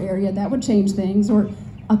residential area, that would change things, or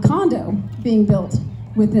a condo being built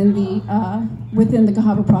within the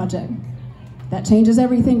Cahaba Project. That changes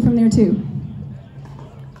everything from there too.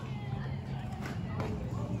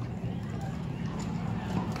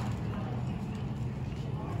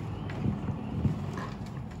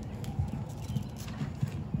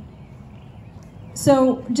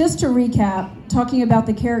 So just to recap, talking about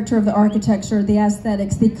the character of the architecture, the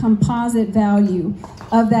aesthetics, the composite value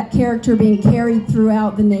of that character being carried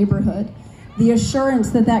throughout the neighborhood, the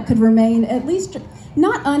assurance that that could remain at least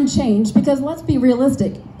not unchanged, because let's be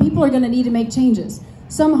realistic, people are going to need to make changes.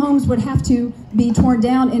 Some homes would have to be torn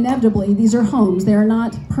down inevitably. These are homes, they are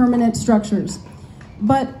not permanent structures.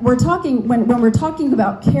 But we're talking, when we're talking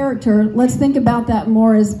about character, let's think about that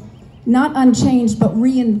more as not unchanged, but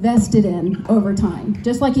reinvested in over time.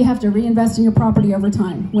 Just like you have to reinvest in your property over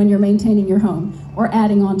time when you're maintaining your home or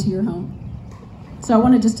adding on to your home. So I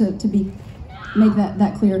wanted just to make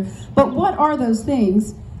that clear. But what are those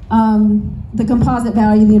things? The composite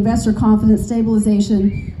value, the investor confidence,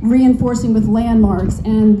 stabilization, reinforcing with landmarks,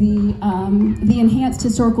 and the enhanced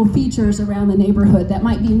historical features around the neighborhood. That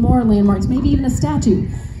might be more landmarks, maybe even a statue,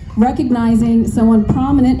 recognizing someone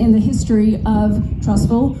prominent in the history of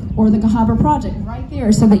Trussville or the Cahaba Project right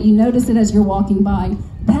there, so that you notice it as you're walking by.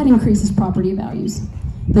 That increases property values.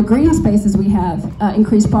 The green spaces we have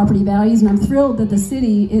increase property values, and I'm thrilled that the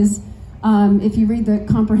city is, if you read the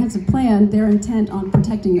comprehensive plan, they're intent on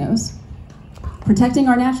protecting those. Protecting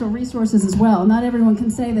our natural resources as well. Not everyone can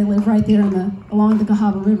say they live right there along the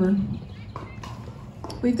Cahaba River.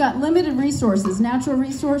 We've got limited resources, natural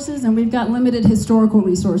resources, and we've got limited historical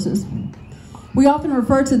resources. We often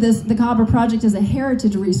refer to the Cahaba Project as a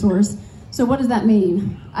heritage resource. So what does that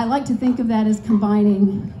mean? I like to think of that as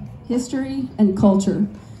combining history and culture.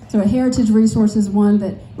 So a heritage resource is one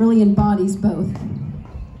that really embodies both.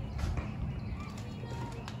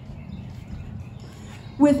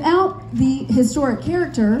 Without the historic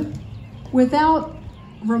character, without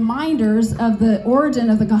reminders of the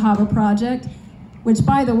origin of the Cahaba Project, which,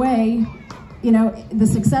 by the way, you know, the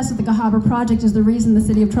success of the Cahaba Project is the reason the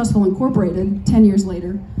city of Trussville incorporated 10 years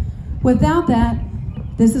later. Without that,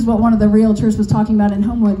 this is what one of the realtors was talking about in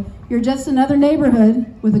Homewood, you're just another neighborhood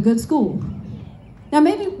with a good school. Now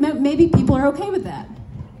maybe people are okay with that.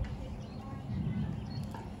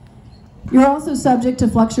 You're also subject to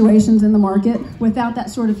fluctuations in the market without that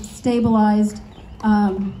sort of stabilizing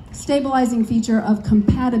feature of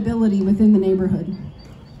compatibility within the neighborhood.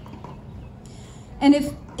 And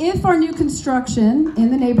if our new construction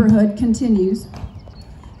in the neighborhood continues,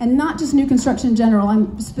 and not just new construction in general,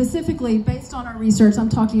 I'm specifically, based on our research, I'm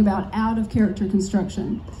talking about out of character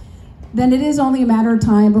construction, then it is only a matter of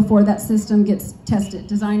time before that system gets tested,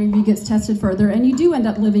 design review gets tested further, and you do end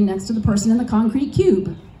up living next to the person in the concrete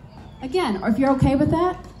cube. Again, if you're okay with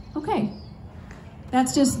that, okay.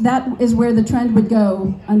 That is where the trend would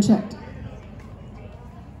go unchecked.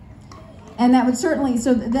 And that would certainly,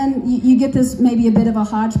 so then you get this maybe a bit of a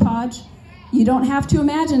hodgepodge. You don't have to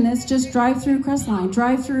imagine this, just drive through Crestline,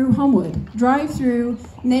 drive through Homewood, drive through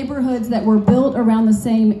neighborhoods that were built around the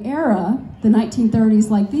same era, the 1930s,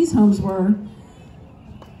 like these homes were.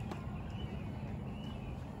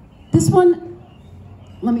 This one,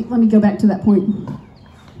 let me go back to that point.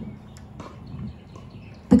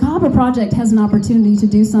 The Cahaba Project has an opportunity to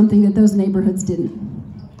do something that those neighborhoods didn't.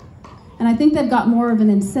 And I think they've got more of an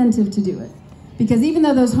incentive to do it. Because even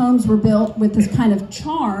though those homes were built with this kind of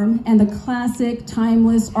charm and the classic,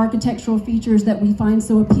 timeless architectural features that we find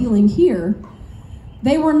so appealing here,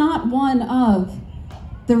 they were not one of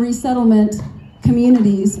the resettlement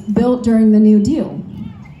communities built during the New Deal.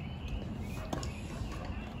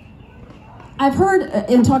 I've heard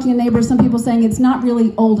in talking to neighbors, some people saying it's not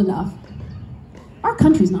really old enough. Our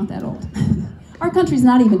country's not that old. Our country's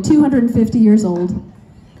not even 250 years old.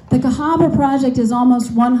 The Cahaba Project is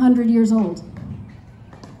almost 100 years old.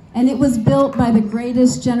 And it was built by the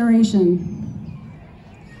greatest generation.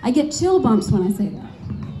 I get chill bumps when I say that.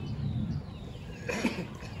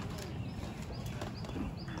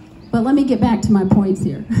 But let me get back to my points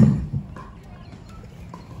here.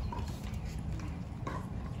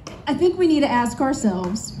 I think we need to ask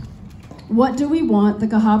ourselves, what do we want the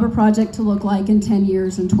Cahaba Project to look like in 10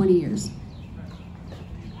 years and 20 years?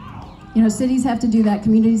 You know, cities have to do that,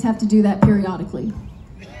 communities have to do that periodically.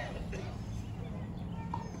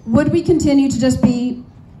 Would we continue to just be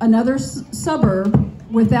another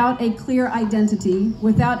suburb without a clear identity,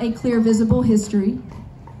 without a clear visible history?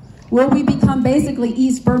 Will we become basically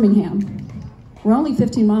East Birmingham? We're only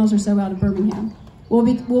 15 miles or so out of Birmingham.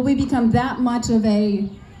 Will we become that much of a,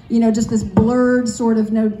 you know, just this blurred sort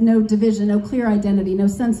of no division, no clear identity, no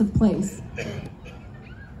sense of place?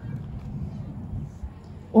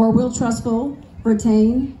 Or will Trussville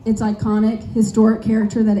retain its iconic, historic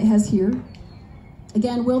character that it has here?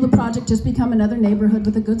 Again, will the project just become another neighborhood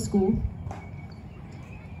with a good school?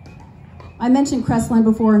 I mentioned Crestline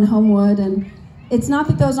before and Homewood, and it's not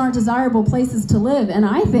that those aren't desirable places to live, and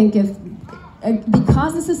I think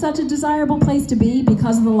because this is such a desirable place to be,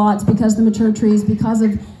 because of the lots, because of the mature trees, because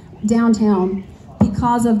of downtown,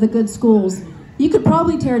 because of the good schools, you could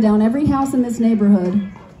probably tear down every house in this neighborhood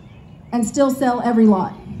and still sell every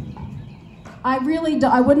lot. I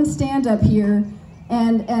wouldn't stand up here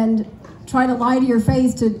and try to lie to your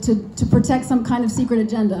face to protect some kind of secret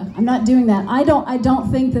agenda. I'm not doing that. I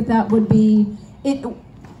don't think that would be it.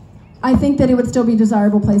 I think that it would still be a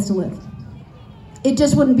desirable place to live. It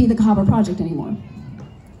just wouldn't be the Cahaba Project anymore.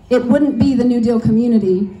 It wouldn't be the New Deal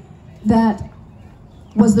community that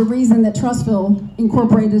was the reason that Trussville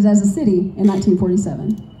incorporated as a city in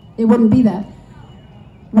 1947. It wouldn't be that.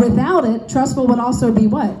 Without it, Trussville would also be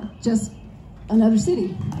what? Just another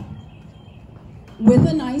city. With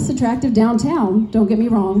a nice, attractive downtown, don't get me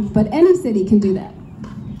wrong, but any city can do that.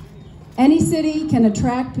 Any city can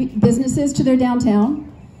attract businesses to their downtown.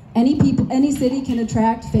 Any city can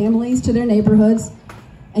attract families to their neighborhoods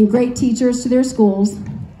and great teachers to their schools.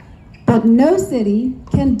 But no city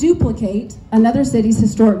can duplicate another city's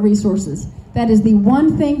historic resources. That is the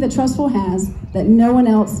one thing that Trussville has that no one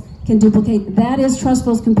else can duplicate. That is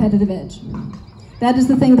Trussville's competitive edge. That is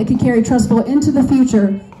the thing that can carry Trussville into the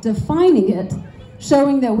future, defining it,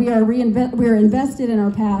 showing that we are invested in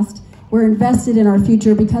our past, we're invested in our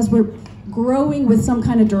future because we're growing with some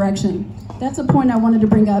kind of direction. That's a point I wanted to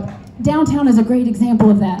bring up. Downtown is a great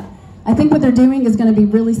example of that. I think what they're doing is going to be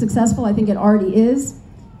really successful. I think it already is.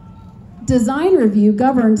 Design review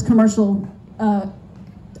governs commercial,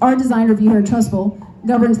 our design review here at Trussville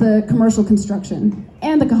governs the commercial construction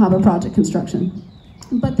and the Cahaba Project construction.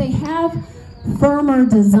 But they have firmer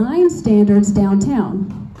design standards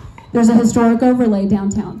downtown. There's a historic overlay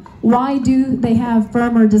downtown. Why do they have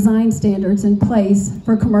firmer design standards in place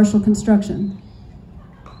for commercial construction?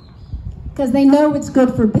 Because they know it's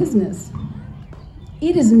good for business.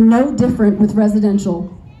 It is no different with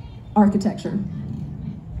residential architecture.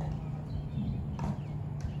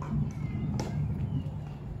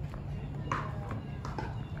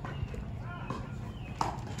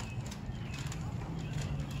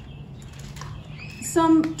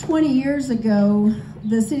 Some 20 years ago,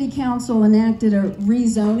 the City Council enacted a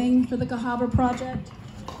rezoning for the Cahaba Project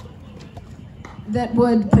that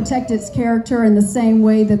would protect its character in the same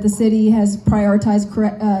way that the city has prioritized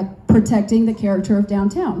protecting the character of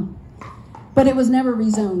downtown. But it was never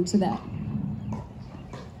rezoned to that.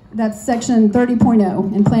 That's section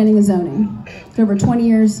 30.0 in planning and zoning. It's over 20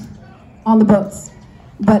 years on the books,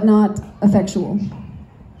 but not effectual.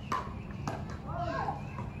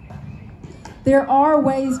 There are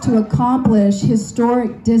ways to accomplish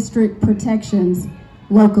historic district protections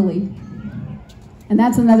locally. And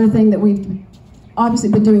that's another thing that we've obviously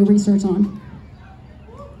been doing research on.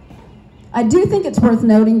 I do think it's worth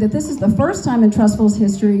noting that this is the first time in Trustful's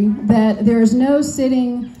history that there is no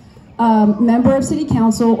sitting member of City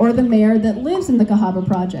Council or the mayor that lives in the Cahaba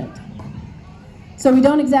Project. So we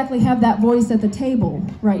don't exactly have that voice at the table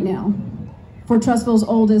right now for Trustful's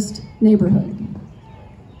oldest neighborhood.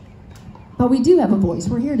 But we do have a voice.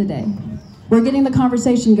 We're here today. We're getting the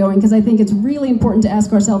conversation going because I think it's really important to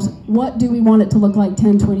ask ourselves, what do we want it to look like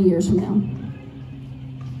 10, 20 years from now?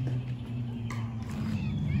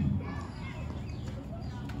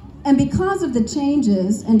 And because of the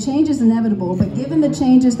changes, and change is inevitable, but given the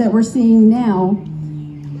changes that we're seeing now,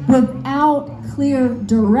 without clear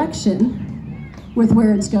direction with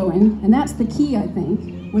where it's going, and that's the key, I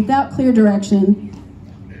think, without clear direction,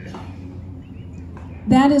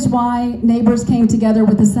 that is why neighbors came together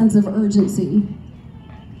with a sense of urgency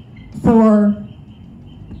for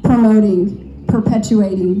promoting,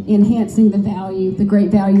 perpetuating, enhancing the value, the great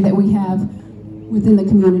value that we have within the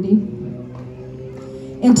community.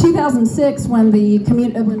 In 2006, when the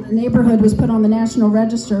neighborhood was put on the National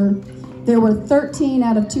Register, there were 13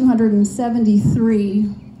 out of 273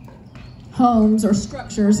 homes or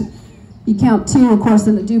structures. You count 2, of course,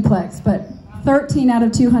 in the duplex, but 13 out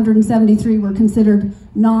of 273 were considered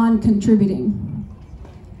non-contributing.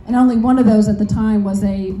 And only one of those at the time was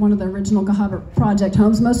one of the original Cahaba Project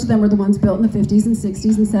homes. Most of them were the ones built in the 50s and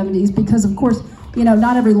 60s and 70s because, of course, you know,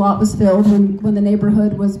 not every lot was filled when the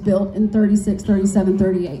neighborhood was built in 36, 37,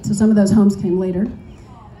 38. So some of those homes came later.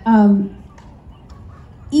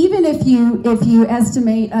 Even if you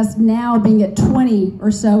estimate us now being at 20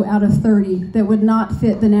 or so out of 30 that would not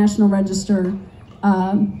fit the National Register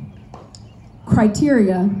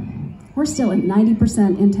criteria, we're still at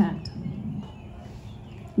 90% intact.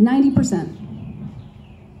 90%.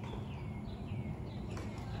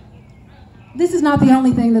 This is not the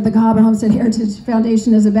only thing that the Cahaba Homestead Heritage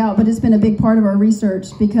Foundation is about, but it's been a big part of our research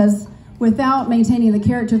because without maintaining the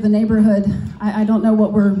character of the neighborhood, I don't know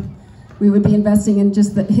what we would be investing in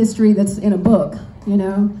just the history that's in a book, you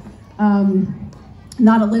know,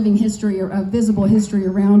 not a living history or a visible history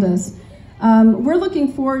around us. We're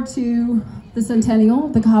looking forward to the centennial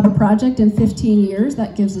of the Cahaba Project in 15 years.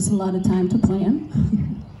 That gives us a lot of time to plan.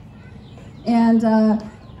 And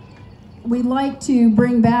we'd like to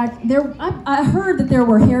bring back, I heard that there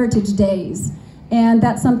were heritage days, and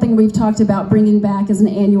that's something we've talked about bringing back as an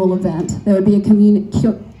annual event. That would be a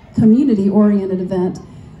community-oriented event.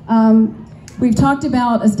 We've talked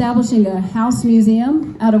about establishing a house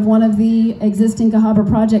museum out of one of the existing Cahaba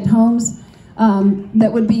Project homes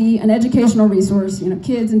that would be an educational resource. You know,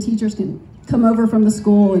 kids and teachers can come over from the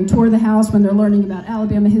school and tour the house when they're learning about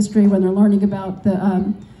Alabama history, when they're learning about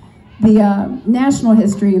the national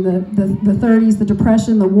history, the 30s, the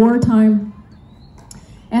Depression, the wartime.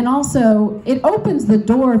 And also, it opens the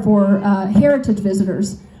door for heritage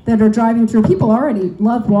visitors that are driving through. People already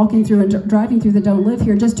love walking through and driving through that don't live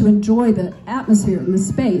here just to enjoy the atmosphere and the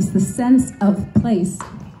space, the sense of place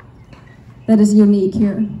that is unique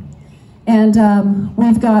here. And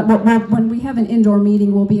we've got, when we have an indoor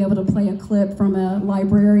meeting, we'll be able to play a clip from a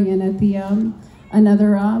librarian at the,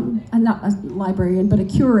 not a librarian, but a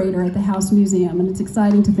curator at the House Museum. And it's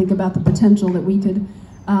exciting to think about the potential that we could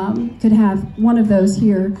have one of those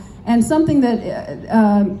here. And something that,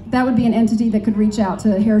 that would be an entity that could reach out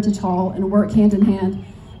to Heritage Hall and work hand in hand.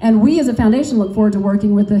 And we as a foundation look forward to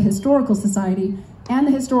working with the Historical Society and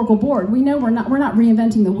the Historical Board. We know we're not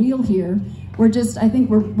reinventing the wheel here. We're just, I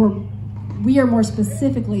think we are more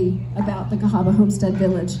specifically about the Cahaba Homestead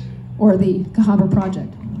Village or the Cahaba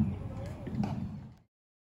Project.